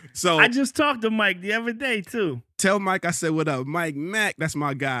 So I just talked to Mike the other day too. Tell Mike I said what up. Mike Mack, that's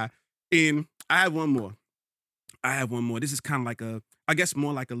my guy. And I have one more. This is kind of like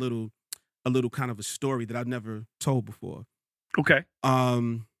more like a little kind of a story that I've never told before. Okay.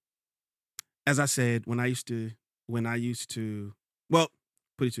 As I said, when I used to, well,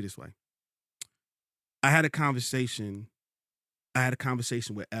 put it to you this way. I had a conversation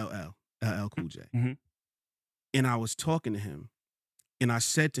with LL Cool J. Mm-hmm. And I was talking to him, and I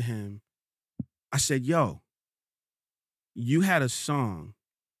said to him, yo, you had a song.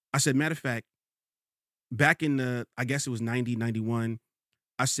 I said, matter of fact, back in I guess it was 90, 91,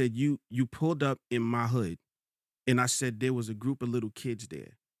 I said, you pulled up in my hood, and I said there was a group of little kids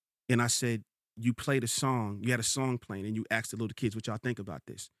there. And I said, you played a song, you had a song playing, and you asked the little kids what y'all think about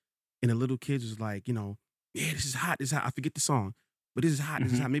this. And the little kids was like, yeah, this is hot. This is hot. I forget the song, but this is hot.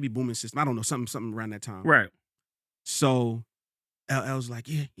 This is Mhm. hot. Maybe Booming System. I don't know. Something around that time. Right. So LL was like,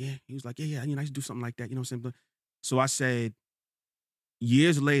 yeah. He was like, yeah. I should do something like that. You know what I'm saying? So I said,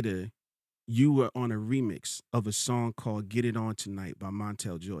 years later, you were on a remix of a song called Get It On Tonight by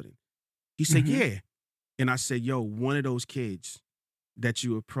Montel Jordan. He said, Mhm. yeah. And I said, yo, one of those kids that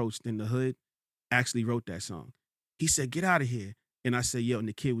you approached in the hood actually wrote that song. He said, get out of here. And I said, yo, and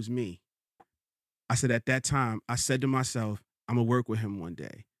the kid was me. I said, at that time, I said to myself, I'm going to work with him one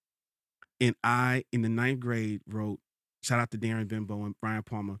day. And I, in the 9th grade, wrote, shout out to Darren Bimbo and Brian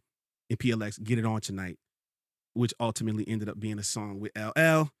Palmer and PLX, Get It On Tonight, which ultimately ended up being a song with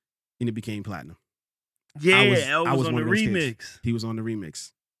LL, and it became platinum. Yeah, I L was on one the of those kids. remix. He was on the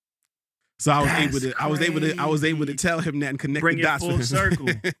remix. So I was able to tell him that and connect Bring the it dots full for him. circle.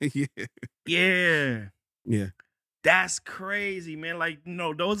 Yeah. Yeah. Yeah. That's crazy, man. Like,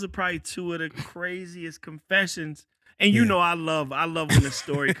 those are probably two of the craziest confessions. And you Yeah. know I love when the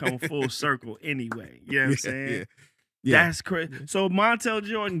story come full circle anyway. You know what I'm saying? Yeah. That's crazy. So Montel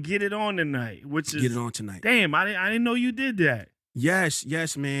Jordan, Get It On Tonight, which is Get It On Tonight. Damn, I didn't know you did that. Yes,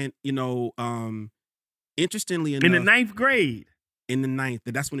 man. Interestingly enough, In the 9th grade. in the 9th,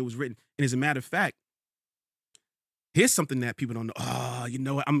 that's when it was written. And as a matter of fact, here's something that people don't know. Oh, you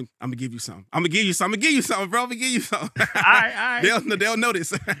know what? I'm gonna give you something. I'm gonna give you something, bro. I'm gonna give you something. All right. They'll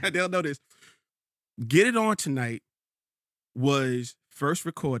notice. They'll notice. Get It On Tonight was first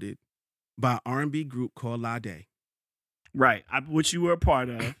recorded by an R&B group called Lade. Right. Which you were a part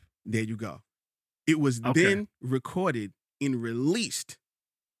of. There you go. It was Okay. then recorded and released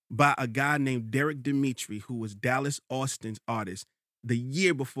by a guy named Derek Dimitri, who was Dallas Austin's artist, the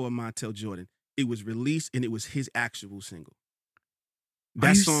year before Montel Jordan. It was released and it was his actual single. Are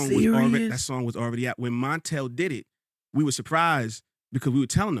That you song was already out. When Montel did it, we were surprised because we were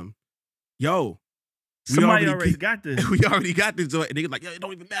telling them, yo, Somebody already got this. we already got this joint. And they were like, yo, it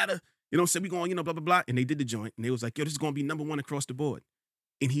don't even matter. You know what I'm saying? We going, blah, blah, blah. And they did the joint. And they was like, yo, this is going to be number one across the board.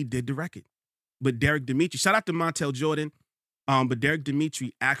 And he did the record. But Derek Dimitri, shout out to Montel Jordan, but Derek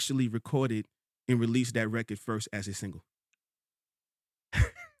Dimitri actually recorded and released that record first as a single.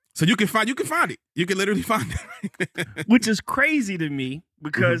 So you can find it. You can literally find it. Which is crazy to me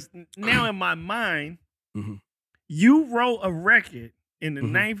because now in my mind, Mhm. you wrote a record in the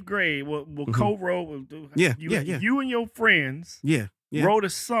Mhm. 9th grade. Well, co-wrote. Yeah, you, yeah. You and your friends Yeah. wrote a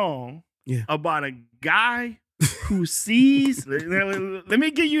song Yeah. about a guy who sees. let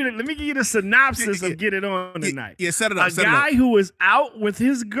me give you the synopsis of Get It On Tonight. Yeah, set it up. A guy who is out with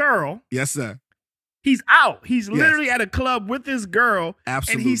his girl. Yes, sir. He's out. He's Yes. literally at a club with his girl.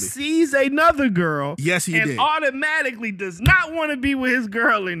 Absolutely. And he sees another girl. Yes, he and did. automatically does not want to be with his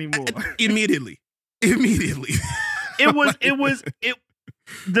girl anymore. Immediately.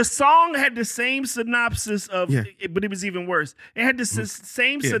 The song had the same synopsis of, Yeah. but it was even worse. It had the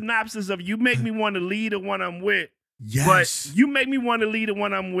same synopsis of you make me want to leave the one I'm with, Yes. but you make me want to leave the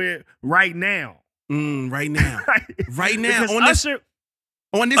one I'm with right now. Right now. Right now. Because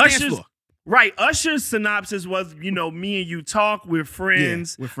On this dance Usher's- floor. Right. Usher's synopsis was, me and you talk, we're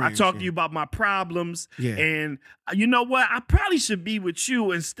friends. we're friends, I talk to yeah. you about my problems. Yeah. And you know what? I probably should be with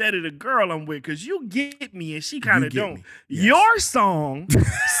you instead of the girl I'm with because you get me and she kind You of get don't. me. Yes. Your song,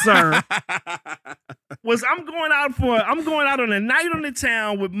 sir, was I'm going out on a night on the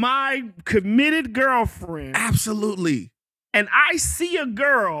town with my committed girlfriend. Absolutely. And I see a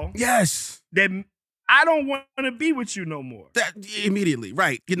girl Yes. that I don't want to be with you no more. That immediately.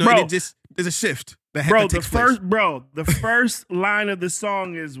 Right. Bro, and it just there's a shift that Bro, takes place. the first line of the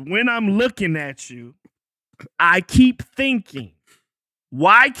song is when I'm looking at you, I keep thinking,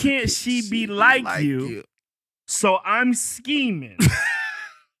 why can't she be like you? So I'm scheming.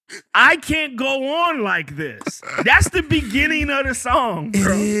 I can't go on like this. That's the beginning of the song,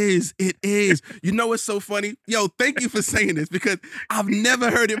 bro. It is. You know what's so funny? Yo, thank you for saying this because I've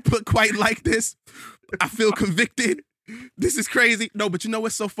never heard it put quite like this. I feel convicted. This is crazy. No, but you know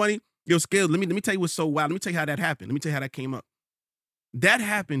what's so funny? Yo, Scales, let me tell you what's so wild. Let me tell you how that happened. Let me tell you how that came up. That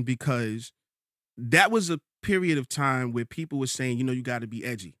happened because that was a period of time where people were saying, you got to be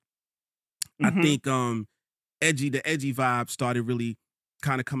edgy. I think the edgy vibe started really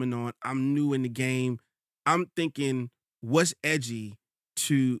kind of coming on. I'm new in the game. I'm thinking, what's edgy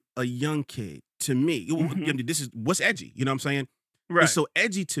to a young kid? To me, this is what's edgy. You know what I'm saying? Right. And so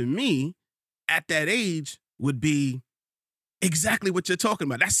edgy to me at that age would be exactly what you're talking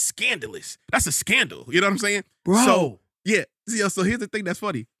about. That's scandalous. That's a scandal. You know what I'm saying? Bro. So, yeah. So here's the thing that's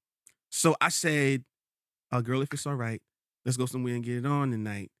funny. So I said, girl, if it's all right, let's go somewhere and get it on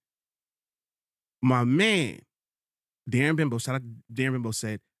tonight. My man, Darren Bimbo, shout out to Darren Bimbo,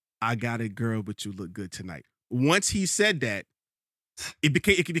 said, I got a girl, but you look good tonight. Once he said that, it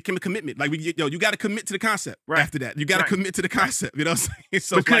became a commitment. Like, you got to commit to the concept. Right. After that, you got to commit to the concept. You know what I'm saying?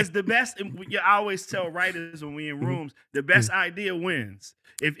 So because the best, I always tell writers when we in rooms, the best idea wins.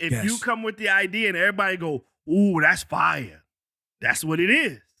 If you come with the idea and everybody go, ooh, that's fire. That's what it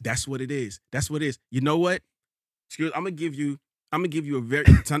is. That's what it is. That's what it is. You know what? I'm gonna give you a very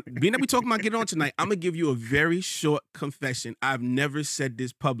being that we talking about getting on tonight, I'm gonna give you a very short confession. I've never said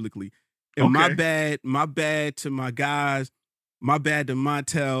this publicly. And my bad to my guys, my bad to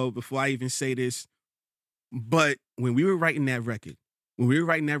Montel before I even say this. But when we were writing that record, I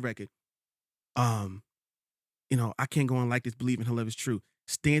can't go on like this, believing her love is true.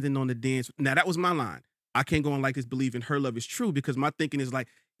 Standing on the dance. Now that was my line. I can't go on like this, believing her love is true, because my thinking is like,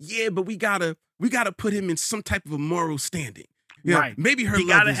 yeah, but we gotta put him in some type of a moral standing. You know, right. Maybe her he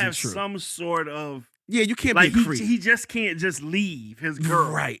love gotta isn't have true. some sort of you can't like be a creep. he just can't just leave his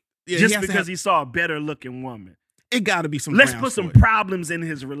girl. Right. Yeah, just because he saw a better looking woman. It gotta be some. Let's put some problems in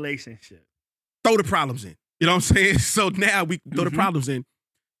his relationship. Throw the problems in. You know what I'm saying? So now we throw the problems in.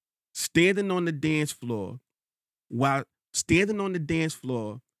 Standing on the dance floor while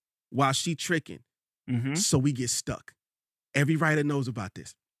she tricking. So we get stuck. Every writer knows about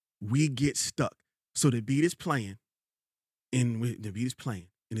this. We get stuck. So the beat is playing, and it's playing.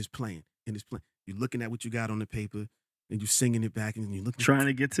 You're looking at what you got on the paper, and you're singing it back, and you're looking, trying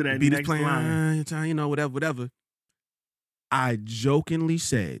to get to that the beat next is playing, line. whatever. I jokingly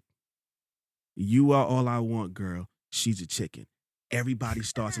said, "You are all I want, girl. She's a chicken." Everybody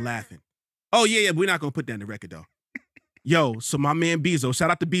starts laughing. Oh yeah, we're not gonna put that in the record though. Yo, so my man Bezo,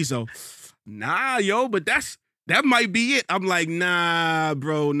 shout out to Bezo. Nah, yo, but that might be it. I'm like, nah,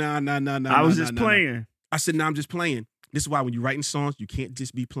 bro, nah. I was just playing. I said, nah, I'm just playing. This is why when you're writing songs, you can't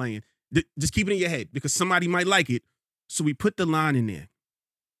just be playing. Just keep it in your head, because somebody might like it. So we put the line in there.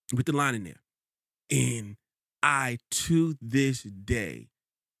 And I, to this day,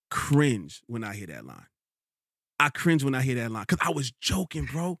 cringe when I hear that line. Because I was joking,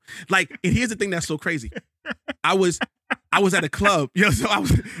 bro. Like, and here's the thing that's so crazy. I was at a club. So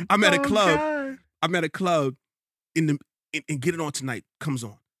I'm at a club. God. I'm at a club and Get It On Tonight comes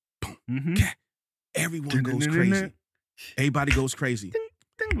on. Boom. Everyone goes crazy. Everybody goes crazy.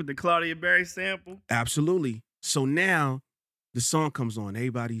 With the Claudia Berry sample. Absolutely. So now the song comes on. They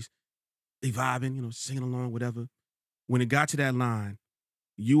vibing, singing along, whatever. When it got to that line,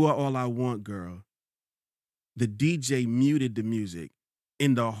 "You are all I want, girl," the DJ muted the music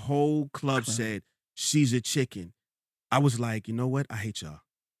and the whole club said, "She's a chicken." I was like, you know what? I hate y'all.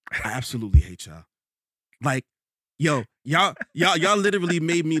 I absolutely hate y'all. Like, yo, y'all literally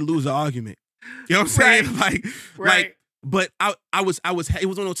made me lose an argument. You know what I'm saying? Like, but I was, it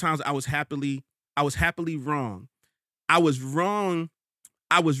was one of those times I was happily wrong. I was wrong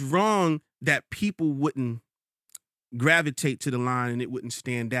that people wouldn't gravitate to the line and it wouldn't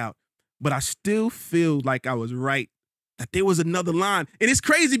stand out. But I still feel like I was right, that there was another line. And it's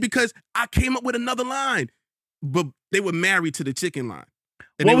crazy because I came up with another line, but they were married to the chicken line.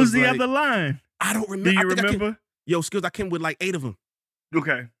 And what was the other line? I don't remember. Do you remember? Skills, I came with like 8 of them.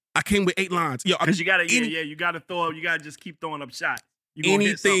 Okay. I came with 8 lines. Because you gotta, you gotta just keep throwing up shots.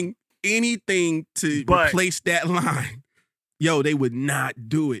 Anything to replace that line. Yo, they would not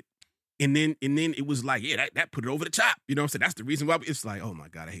do it. And then it was like, yeah, that put it over the top. You know what I'm saying? That's the reason why it's like, oh my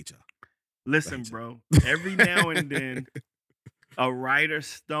God, I hate y'all. Listen, bro, every now and then a writer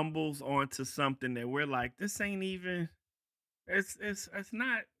stumbles onto something that we're like, this ain't even, it's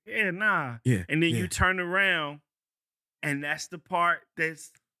not, nah. Yeah. And then you turn around and that's the part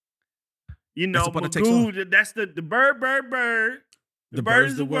that's, Magoo, that's the bird. The bird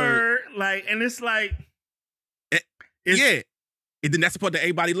is the word. Like, and it's like, yeah. And then that's the part that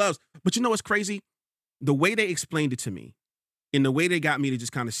everybody loves. But you know what's crazy? The way they explained it to me, and the way they got me to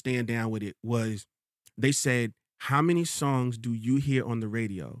just kind of stand down with it was, they said, how many songs do you hear on the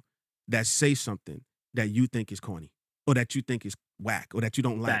radio that say something that you think is corny, or that you think is whack, or that you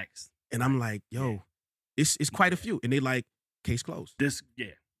don't like? Facts. And I'm like, yo, it's quite a few. And they like, case closed. Case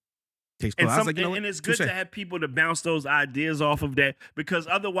closed. And, I was like, and it's good to have people to bounce those ideas off of that, because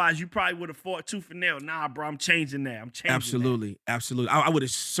otherwise you probably would have fought tooth and nail. Nah, bro, I'm changing that. Absolutely. I would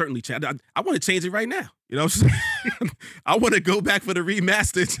have certainly changed. I want to change it right now. You know what I'm saying? I want to go back for the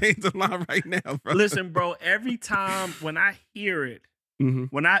remaster and change the line right now, bro. Listen, bro, every time when I hear it,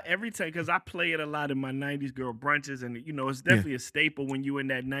 because I play it a lot in my 90s girl brunches, and it's definitely a staple when you in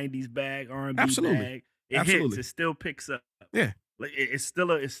that 90s bag, R&B bag. It hits, it still picks up. Yeah. Like it's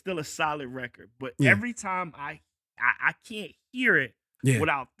still a solid record. But every time I can't hear it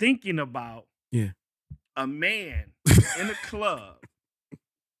without thinking about a man in a club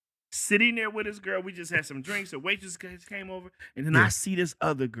sitting there with his girl. We just had some drinks. The waitress came over, and then Yeah. I see this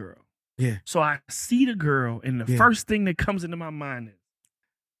other girl. Yeah. So I see the girl, and the Yeah. first thing that comes into my mind is,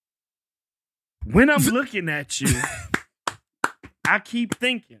 when I'm looking at you, I keep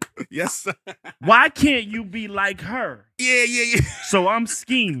thinking, Yes. Sir. why can't you be like her? Yeah. So I'm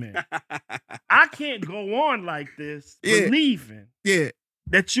scheming. I can't go on like this, Yeah. believing Yeah.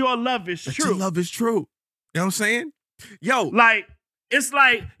 that your love is That true. your love is true. You know what I'm saying? Yo, Like, it's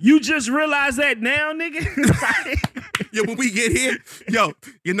like you just realize that now, nigga. Like, yo, when we get here, yo,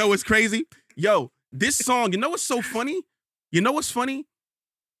 you know what's crazy? Yo, this song, you know what's so funny? You know what's funny?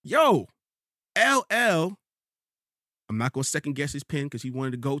 Yo, LL, I'm not gonna second guess his pen because he one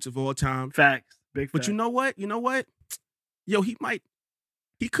of the GOATs of all time. facts, big facts. But you know what? Yo, he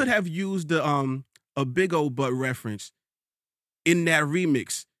could have used a big old butt reference in that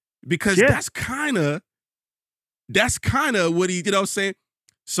remix because Yeah. that's kind of what he, you know what I'm saying?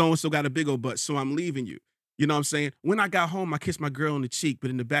 So-and-so got a big old butt, so I'm leaving you. You know what I'm saying? When I got home, I kissed my girl on the cheek, but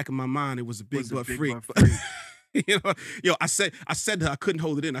in the back of my mind, it was a big Was a butt big freak. butt freak. You know, yo, I said to her, I couldn't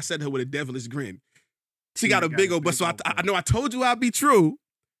hold it in. I said to her with a devilish grin. She got a big old butt, so I know I told you I'd be true.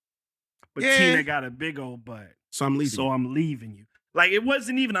 But Yeah. Tina got a big old butt. So I'm leaving. So I'm leaving you. Like, it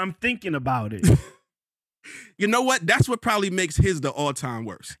wasn't even, I'm thinking about it. You know what? That's what probably makes his the all-time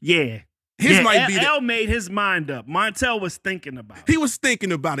worst. Yeah. His Yeah, might be the, L made his mind up. Montel was thinking about it. he was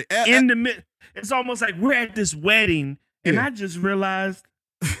thinking about it. In the mid, it's almost like we're at this wedding, and Yeah. I just realized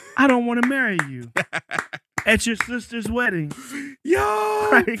I don't want to marry you at your sister's wedding. Yo,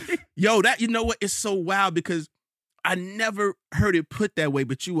 Like, yo, that, you know what? It's so wild because I never heard it put that way,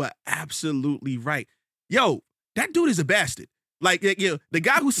 but you are absolutely right. Yo, that dude is a bastard. Like, yo, the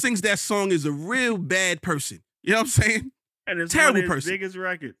guy who sings that song is a real bad person. You know what I'm saying? and it's Terrible one of his person. biggest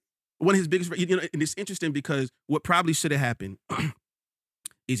records. One of his biggest, you know, and it's interesting because what probably should have happened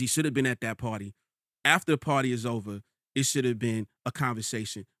is he should have been at that party. After the party is over, it should have been a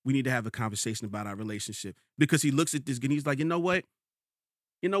conversation. We need to have a conversation about our relationship because he looks at this and he's like, you know what?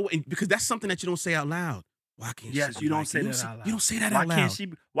 And because that's something that you don't say out loud. Why can't Yes, she you be don't like- say that out loud. You don't say that Why out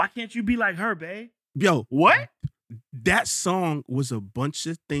loud. why can't you be like her, babe? Yo, What? that song was a bunch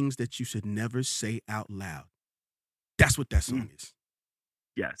of things that you should never say out loud. That's what that song is.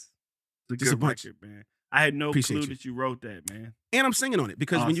 Yes. It's a Just a good bunch. record, man. I had no Appreciate clue you. that you wrote that, man. And I'm singing on it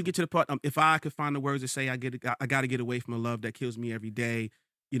because when you Awesome. get to the part, if I could find the words to say, I got to get away from a love that kills me every day.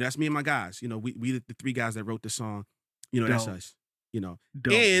 You know, that's me and my guys. You know, we the three guys that wrote the song. You know, that's Dope. us. You know,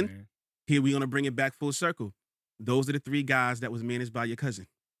 Dope, And- man. here we're gonna bring it back full circle. Those are the three guys that was managed by your cousin.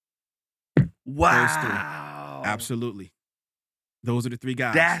 Wow. Absolutely. Those are the three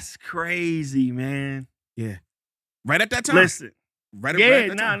guys. That's crazy, man. right at that time. Listen. right Yeah, at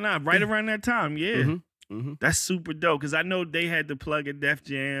that nah, time. right around that time. Yeah. Mhm, mhm. That's super dope. Cause I know they had to plug at Def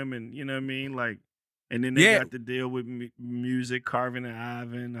Jam and you know what I mean? Like, and then they Yeah. got to deal with music, Carvin and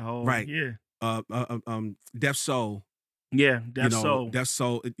Ivan, the whole Right. Yeah. Def Soul. Yeah. You That's know, so. Def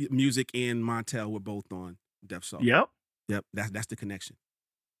Soul, music and Montel were both on Def Soul. Yep. Yep. That's the connection.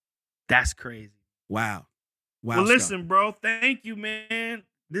 That's crazy. Wow. Well, stuff. listen, bro. Thank you, man.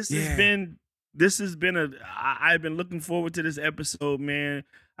 This has been I've been looking forward to this episode, man.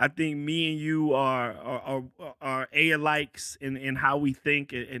 I think me and you are alikes in how we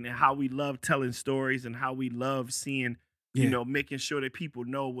think and how we love telling stories and how we love seeing, Yeah. you know, making sure that people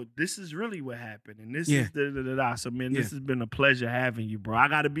know what this is really what happened and this Yeah. is da-da-da-da. So, man, Yeah. this has been a pleasure having you, bro. I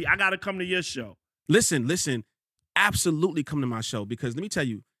gotta come to your show. Listen, absolutely come to my show because let me tell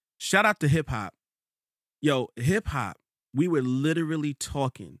you, shout out to hip hop. Yo, hip hop, we were literally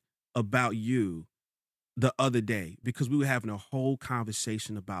talking about you the other day because we were having a whole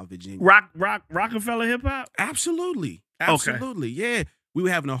conversation about Virginia. Rockefeller hip hop. Absolutely. Okay. Absolutely. Yeah. We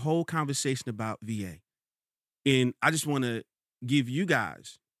were having a whole conversation about VA. And I just want to give you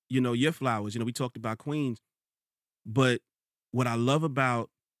guys, you know, your flowers. You know, we talked about Queens. But what I love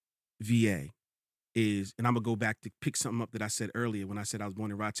about VA is, and I'm going to go back to pick something up that I said earlier when I said I was born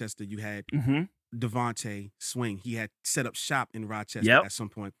in Rochester. You had Mm-hmm. Devontae Swing. He had set up shop in Rochester Yep. at some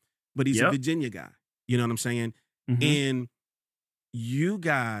point. But he's a Yep. Virginia guy. You know what I'm saying? Mm-hmm. And you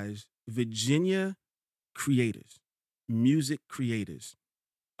guys, Virginia creators, music creators,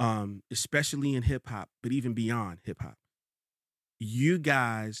 especially in hip hop, but even beyond hip hop, you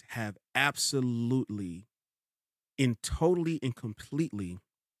guys have absolutely and totally and completely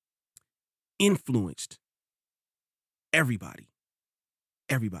influenced everybody.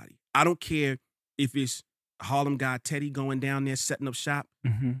 Everybody. I don't care if it's Harlem guy Teddy going down there setting up shop,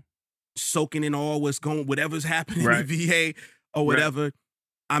 Mm-hmm. soaking in all whatever's happening Right. in VA or whatever.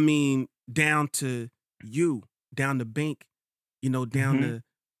 I mean, down to you, down to Bink, you know, down Mhm. to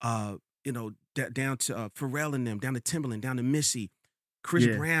down to Pharrell and them, down to Timbaland, down to Missy, Chris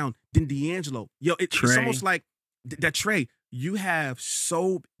Yeah. Brown, then D'Angelo. Yo, it's Trey. almost like that Trey. You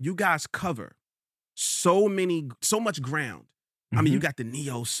guys cover so much ground. I mean, you got the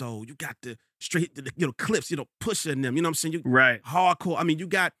neo soul, you got the straight, Clips, Pusha and them. You know what I'm saying? You Right. hardcore. I mean, you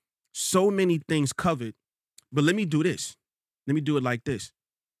got so many things covered. But let me do this. Let me do it like this.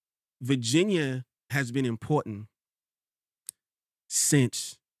 Virginia has been important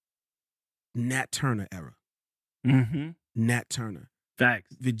since Nat Turner era. Mm-hmm. Nat Turner.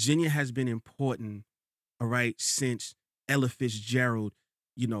 Facts. Virginia has been important, all right, since Ella Fitzgerald,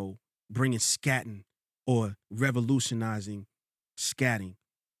 bringing scatting or revolutionizing scatting.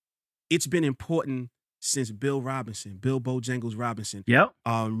 It's been important since Bill Bojangles Robinson. Yep.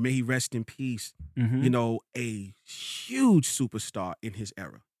 May he rest in peace. Mm-hmm. A huge superstar in his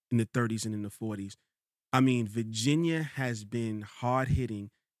era, in the 30s and in the 40s. I mean, Virginia has been hard-hitting,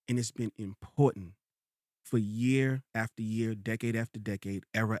 and it's been important for year after year, decade after decade,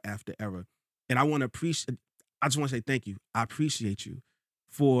 era after era. And I just want to say thank you. I appreciate you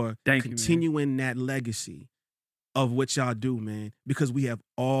for continuing that legacy of what y'all do, man, because we have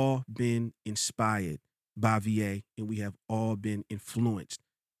all been inspired by VA, and we have all been influenced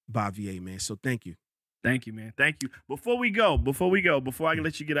by VA, man. So thank you. Thank you, man. Thank you. Before I can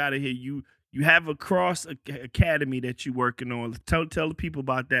let you get out of here, you have a Cross Academy that you're working on. Tell the people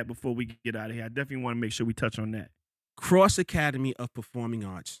about that before we get out of here. I definitely want to make sure we touch on that. Cross Academy of Performing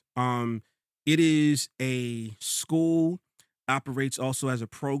Arts. It is a school, operates also as a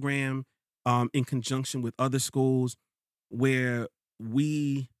program in conjunction with other schools, where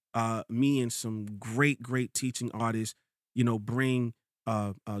we, me and some great teaching artists, bring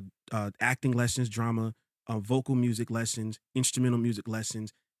acting lessons, drama, vocal music lessons, instrumental music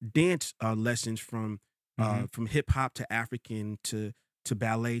lessons, dance lessons from hip hop to African to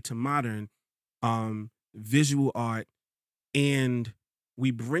ballet to modern, visual art, and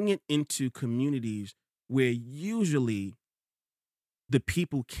we bring it into communities where usually the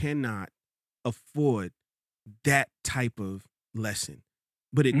people cannot afford that type of lesson,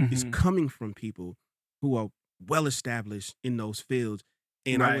 but it is coming from people who are well established in those fields.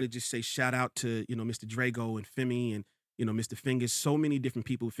 And I want to just say shout out to Mr. Drago and Femi and Mr. Fingers, so many different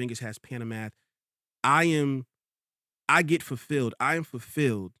people. Fingers has Panamath. I get fulfilled. I am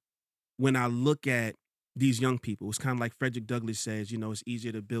fulfilled when I look at these young people. It's kind of like Frederick Douglass says, it's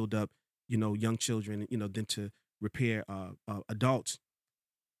easier to build up, young children, than to repair adults.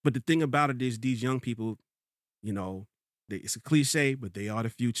 But the thing about it is these young people, it's a cliche, but they are the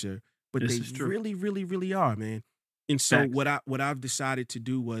future. But they really, really, really are, man. And so what I've decided to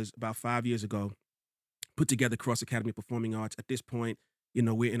do was about 5 years ago, put together Cross Academy of Performing Arts. At this point,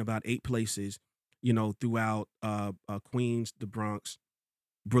 we're in about 8 places, throughout Queens, the Bronx,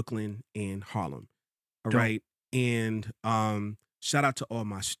 Brooklyn, and Harlem. All right. And shout out to all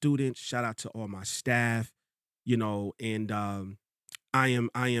my students, shout out to all my staff, and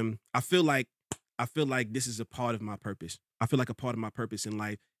I feel like this is a part of my purpose. I feel like a part of my purpose in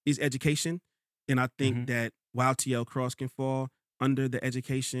life is education. And I think that while TL Cross can fall under the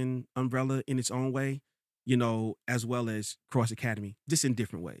education umbrella in its own way, as well as Cross Academy, just in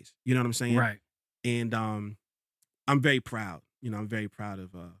different ways. You know what I'm saying? Right. And I'm very proud. I'm very proud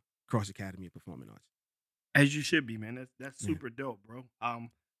of Cross Academy of Performing Arts. As you should be, man. That's super dope, bro.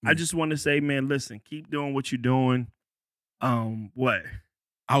 I just want to say, man, listen, keep doing what you're doing. What?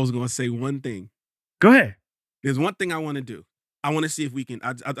 I was going to say one thing. Go ahead. There's one thing I want to do. I want to see if we can.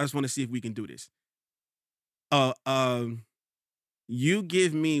 I just want to see if we can do this. You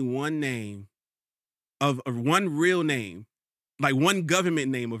give me one name of one real name, like one government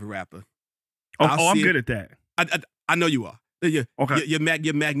name of a rapper. I'm good at that. I know you are. You're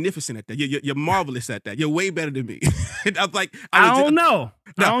magnificent at that. You're marvelous at that. You're way better than me. I don't know.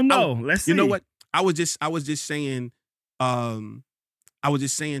 Let's see. You know what? I was just saying. I was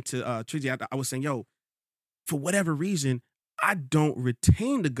just saying to Trizzy. I was saying, yo, for whatever reason, I don't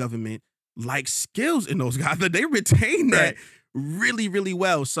retain the government like skills in those guys. They retain that really, really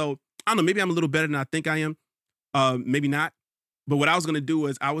well. So I don't know. Maybe I'm a little better than I think I am. Maybe not. But what I was gonna do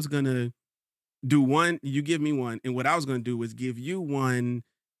is I was gonna do one. You give me one, and what I was gonna do was give you one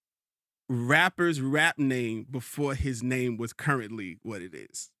rapper's rap name before his name was currently what it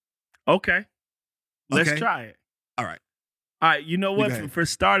is. Okay. Let's try it. All right. You know what? For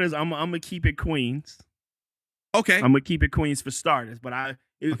starters, I'm gonna keep it Queens. Okay. I'm gonna keep it Queens for starters, but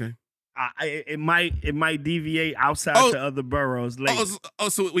it might deviate outside to other boroughs later.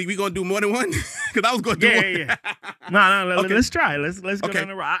 So we gonna do more than one? Because I was gonna do one. Yeah. No. Let's try it. Let's go down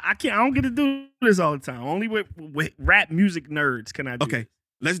the road. I don't get to do this all the time. Only with rap music nerds can I do. Okay.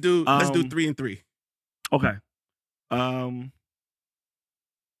 Let's do 3 and 3. Okay.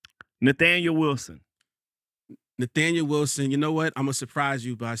 Nathaniel Wilson. Nathaniel Wilson. You know what? I'm gonna surprise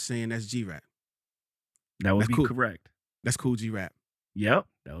you by saying that's G-Rap. That would That's be cool. correct. That's cool, G-Rap. Yep,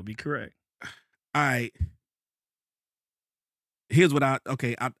 that would be correct. All right. Here's what I'll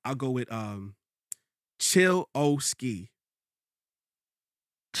go with Chill O Ski.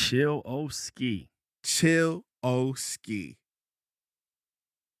 Chill O Ski. Chill O Ski.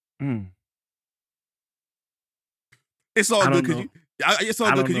 It's all good because it's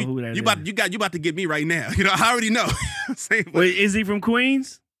all good because you about to get me right now. You know, I already know. Wait, is he from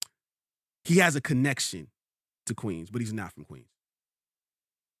Queens? He has a connection to Queens, but he's not from Queens.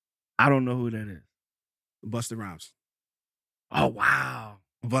 I don't know who that is. Busta Rhymes. Oh wow.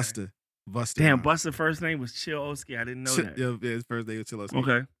 Okay. Busta. Damn, Rhymes. Busta's first name was Chill Oski. I didn't know that. Yeah, his first name was Chill Oski.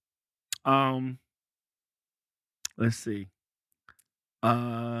 Okay. Let's see.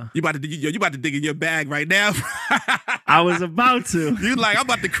 You about to dig in your bag right now? I was about to. You like, I'm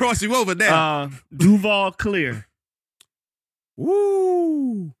about to cross you over now. Duval Clear.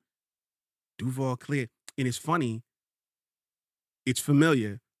 Woo! Duval Clear. And it's funny. It's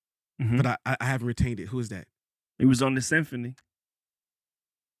familiar, but I haven't retained it. Who is that? He was on the Symphony.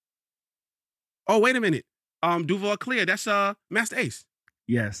 Oh, wait a minute. Duval Clear. That's Master Ace.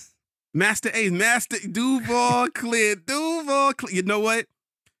 Yes. Master Ace. Duval Clear. Duval Clear. You know what?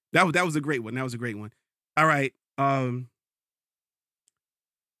 That was a great one. That was a great one. All right.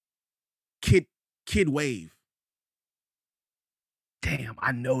 Kid Wave. Damn,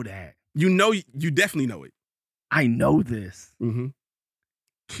 I know that. You definitely know it. I know this. Mm-hmm.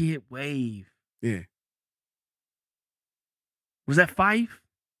 Kid Wave. Yeah. Was that Fife?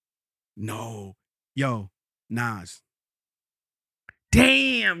 No. Yo, Nas.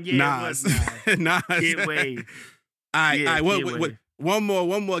 Damn, yeah, Nas. it was Nas. Kid Wave. All right, Yeah, all right. Kid Wave. One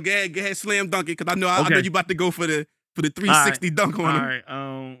more. Go ahead, slam dunk it, because I know you about to go for the 360 dunk on him.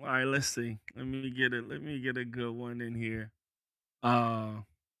 All right, let's see. Let me get a good one in here.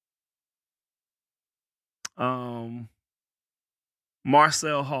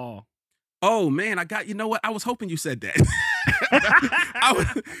 Marcel Hall. Oh man, you know what? I was hoping you said that.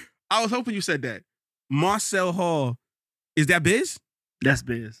 I was hoping you said that. Marcel Hall. Is that Biz? That's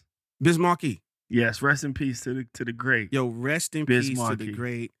Biz. Biz Markie. Yes, rest in peace to the great. Yo, rest in Biz peace Markie. to the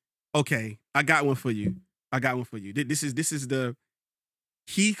great. Okay, I got one for you. This is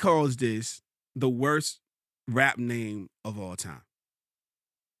he calls this the worst rap name of all time.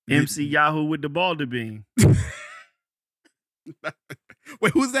 MC Yahoo with the Balder Bean.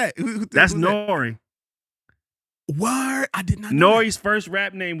 Wait, who's that? That's who's Nori. That? Word? I did not know Nori's first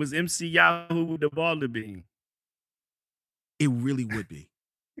rap name was MC Yahoo with the Balder Bean. It really would be.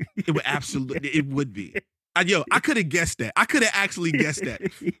 It would absolutely. It would be. Yo, I could have guessed that. I could have actually guessed that.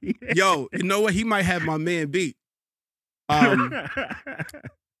 Yo, you know what? He might have my man beat.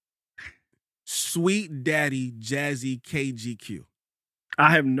 Sweet Daddy Jazzy KGQ.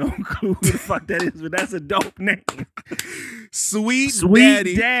 I have no clue who the fuck that is, but that's a dope name. Sweet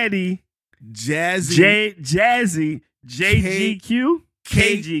Daddy Jazzy Jazzy JGQ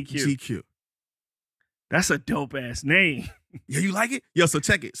KGQ. That's a dope ass name. Yeah, you like it? Yo, so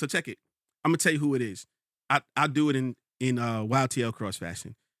check it. I'm gonna tell you who it is. I'll do it in Wild TL Cross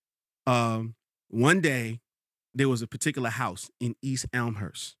fashion. One day there was a particular house in East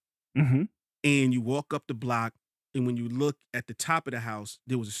Elmhurst, and you walk up the block, and when you look at the top of the house,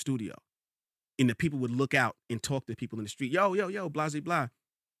 there was a studio, and the people would look out and talk to people in the street. Yo, blah, blah, blah.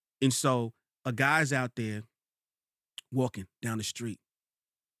 And so a guy's out there walking down the street.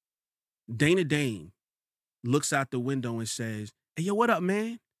 Dana Dane looks out the window and says, "Hey, yo, what up,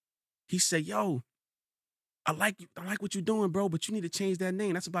 man?" He said, "Yo, I like what you're doing, bro, but you need to change that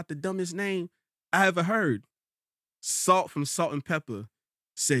name. That's about the dumbest name I ever heard." Salt from Salt and Pepper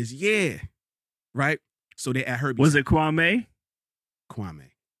says, "Yeah." Right? So they at Herbie. Was it Kwame?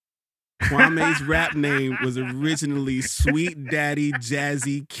 Kwame's rap name was originally Sweet Daddy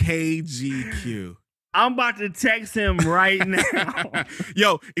Jazzy KGQ. I'm about to text him right now.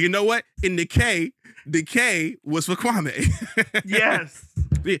 Yo, you know what? In the K was for Kwame. Yes.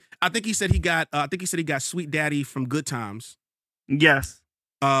 I think he said he got Sweet Daddy from Good Times. Yes.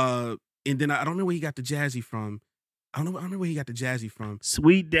 And then I don't know where he got the Jazzy from. I don't know where he got the Jazzy from.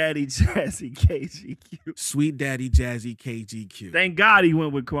 Sweet Daddy Jazzy KGQ. Sweet Daddy Jazzy KGQ. Thank God he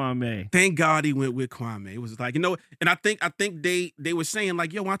went with Kwame. It was like, you know, and I think they were saying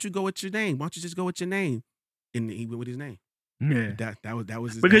like, yo, why don't you go with your name? Why don't you just go with your name? And he went with his name. Yeah. That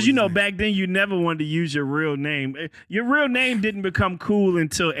was his, Because that was his name. back then you never wanted to use your real name. Your real name didn't become cool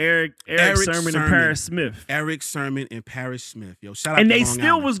until Eric Sermon and Paris Smith. Eric Sermon and Paris Smith. Yo, shout out And to they Long still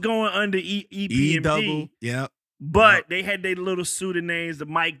Island. was going under EPMD. E-double. Yep. But they had their little pseudonames, the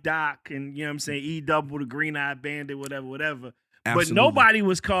Mike Doc and, you know what I'm saying, E-double, the Green Eye Bandit, whatever. Absolutely. But nobody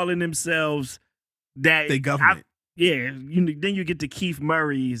was calling themselves that. The government. Then you get the Keith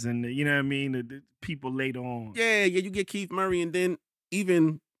Murrays and, you know what I mean, the people later on. Yeah, you get Keith Murray, and then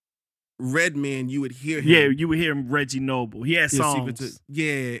even Redman, you would hear him. Yeah, you would hear him Reggie Noble. He had Yeah, songs.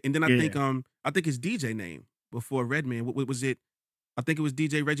 yeah, and then I think his DJ name before Redman, what was it? I think it was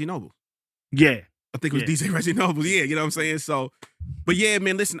DJ Reggie Noble. Yeah. I think it was DJ Reggie Noble. Yeah, you know what I'm saying? So, but yeah,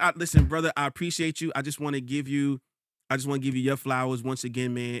 man, listen, brother, I appreciate you. I just want to give you your flowers once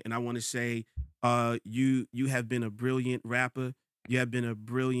again, man. And I want to say, you have been a brilliant rapper. You have been a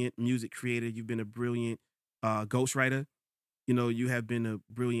brilliant music creator. You've been a brilliant ghostwriter. You know, you have been a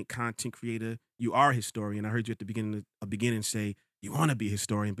brilliant content creator. You are a historian. I heard you at the beginning say you want to be a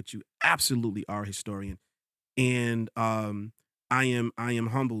historian, but you absolutely are a historian. And I am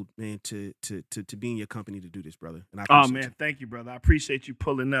humbled, man, to be in your company to do this, brother. And I appreciate you. Thank you, brother. I appreciate you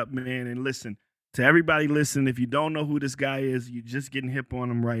pulling up, man. And listen, to everybody listening, if you don't know who this guy is, you're just getting hip on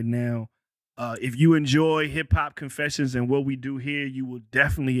him right now. If you enjoy Hip Hop Confessions and what we do here, you will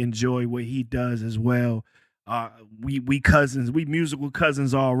definitely enjoy what he does as well. We cousins, we musical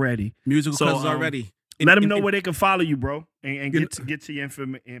cousins already. Let them know where they can follow you, bro, and get to your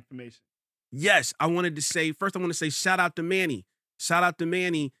information. Yes, I want to say shout out to Manny. Shout out to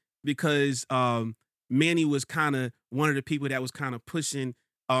Manny because Manny was kind of one of the people that was kind of pushing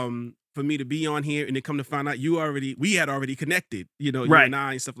for me to be on here, and then come to find out we had already connected, you know, right. You and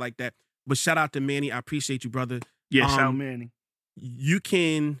I and stuff like that. But shout out to Manny. I appreciate you, brother. Yeah, shout out Manny. You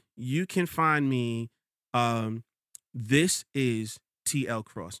can find me. This is TL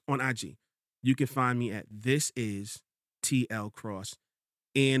Cross on IG. You can find me at This Is TL Cross,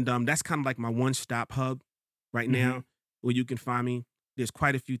 and that's kind of like my one-stop hub right now, where you can find me. There's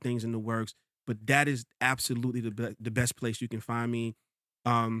quite a few things in the works, but that is absolutely the best place you can find me.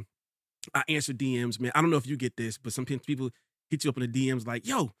 I answer DMs, man. I don't know if you get this, but sometimes people hit you up in the DMs like,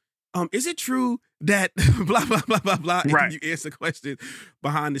 "Yo, is it true that blah blah blah blah blah?" And right. you answer questions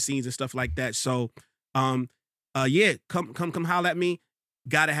behind the scenes and stuff like that. So, yeah, come holler at me.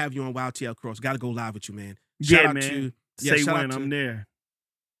 Gotta have you on Wild TL Cross. Gotta go live with you, man. Shout out man. Say when I'm there.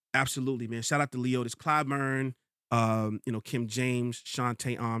 Absolutely, man. Shout out to Leotis Clyburn, Kim James,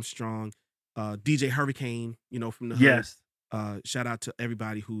 Shantae Armstrong, DJ Hurricane, from the hood. Yes. Shout out to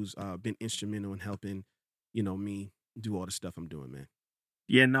everybody who's been instrumental in helping, me do all the stuff I'm doing, man.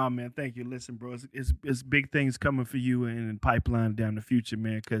 Yeah, no, man. Thank you. Listen, bro, it's big things coming for you in pipeline down the future,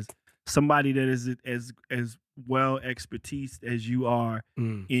 man. Because somebody that is as well expertise as you are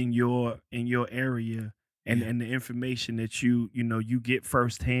in your area, and the information that you get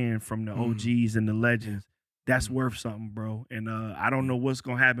firsthand from the OGs and the legends, that's worth something, bro. And I don't know what's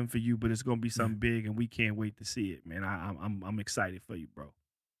gonna happen for you, but it's gonna be something big, and we can't wait to see it, man. I'm excited for you, bro.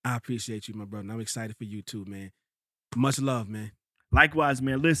 I appreciate you, my brother. And I'm excited for you too, man. Much love, man. Likewise,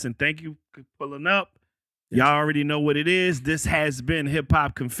 man. Listen, thank you for pulling up. Y'all already know what it is. This has been Hip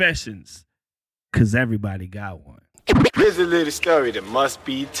Hop Confessions, because everybody got one. Here's a little story that must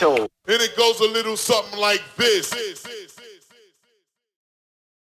be told. And it goes a little something like this.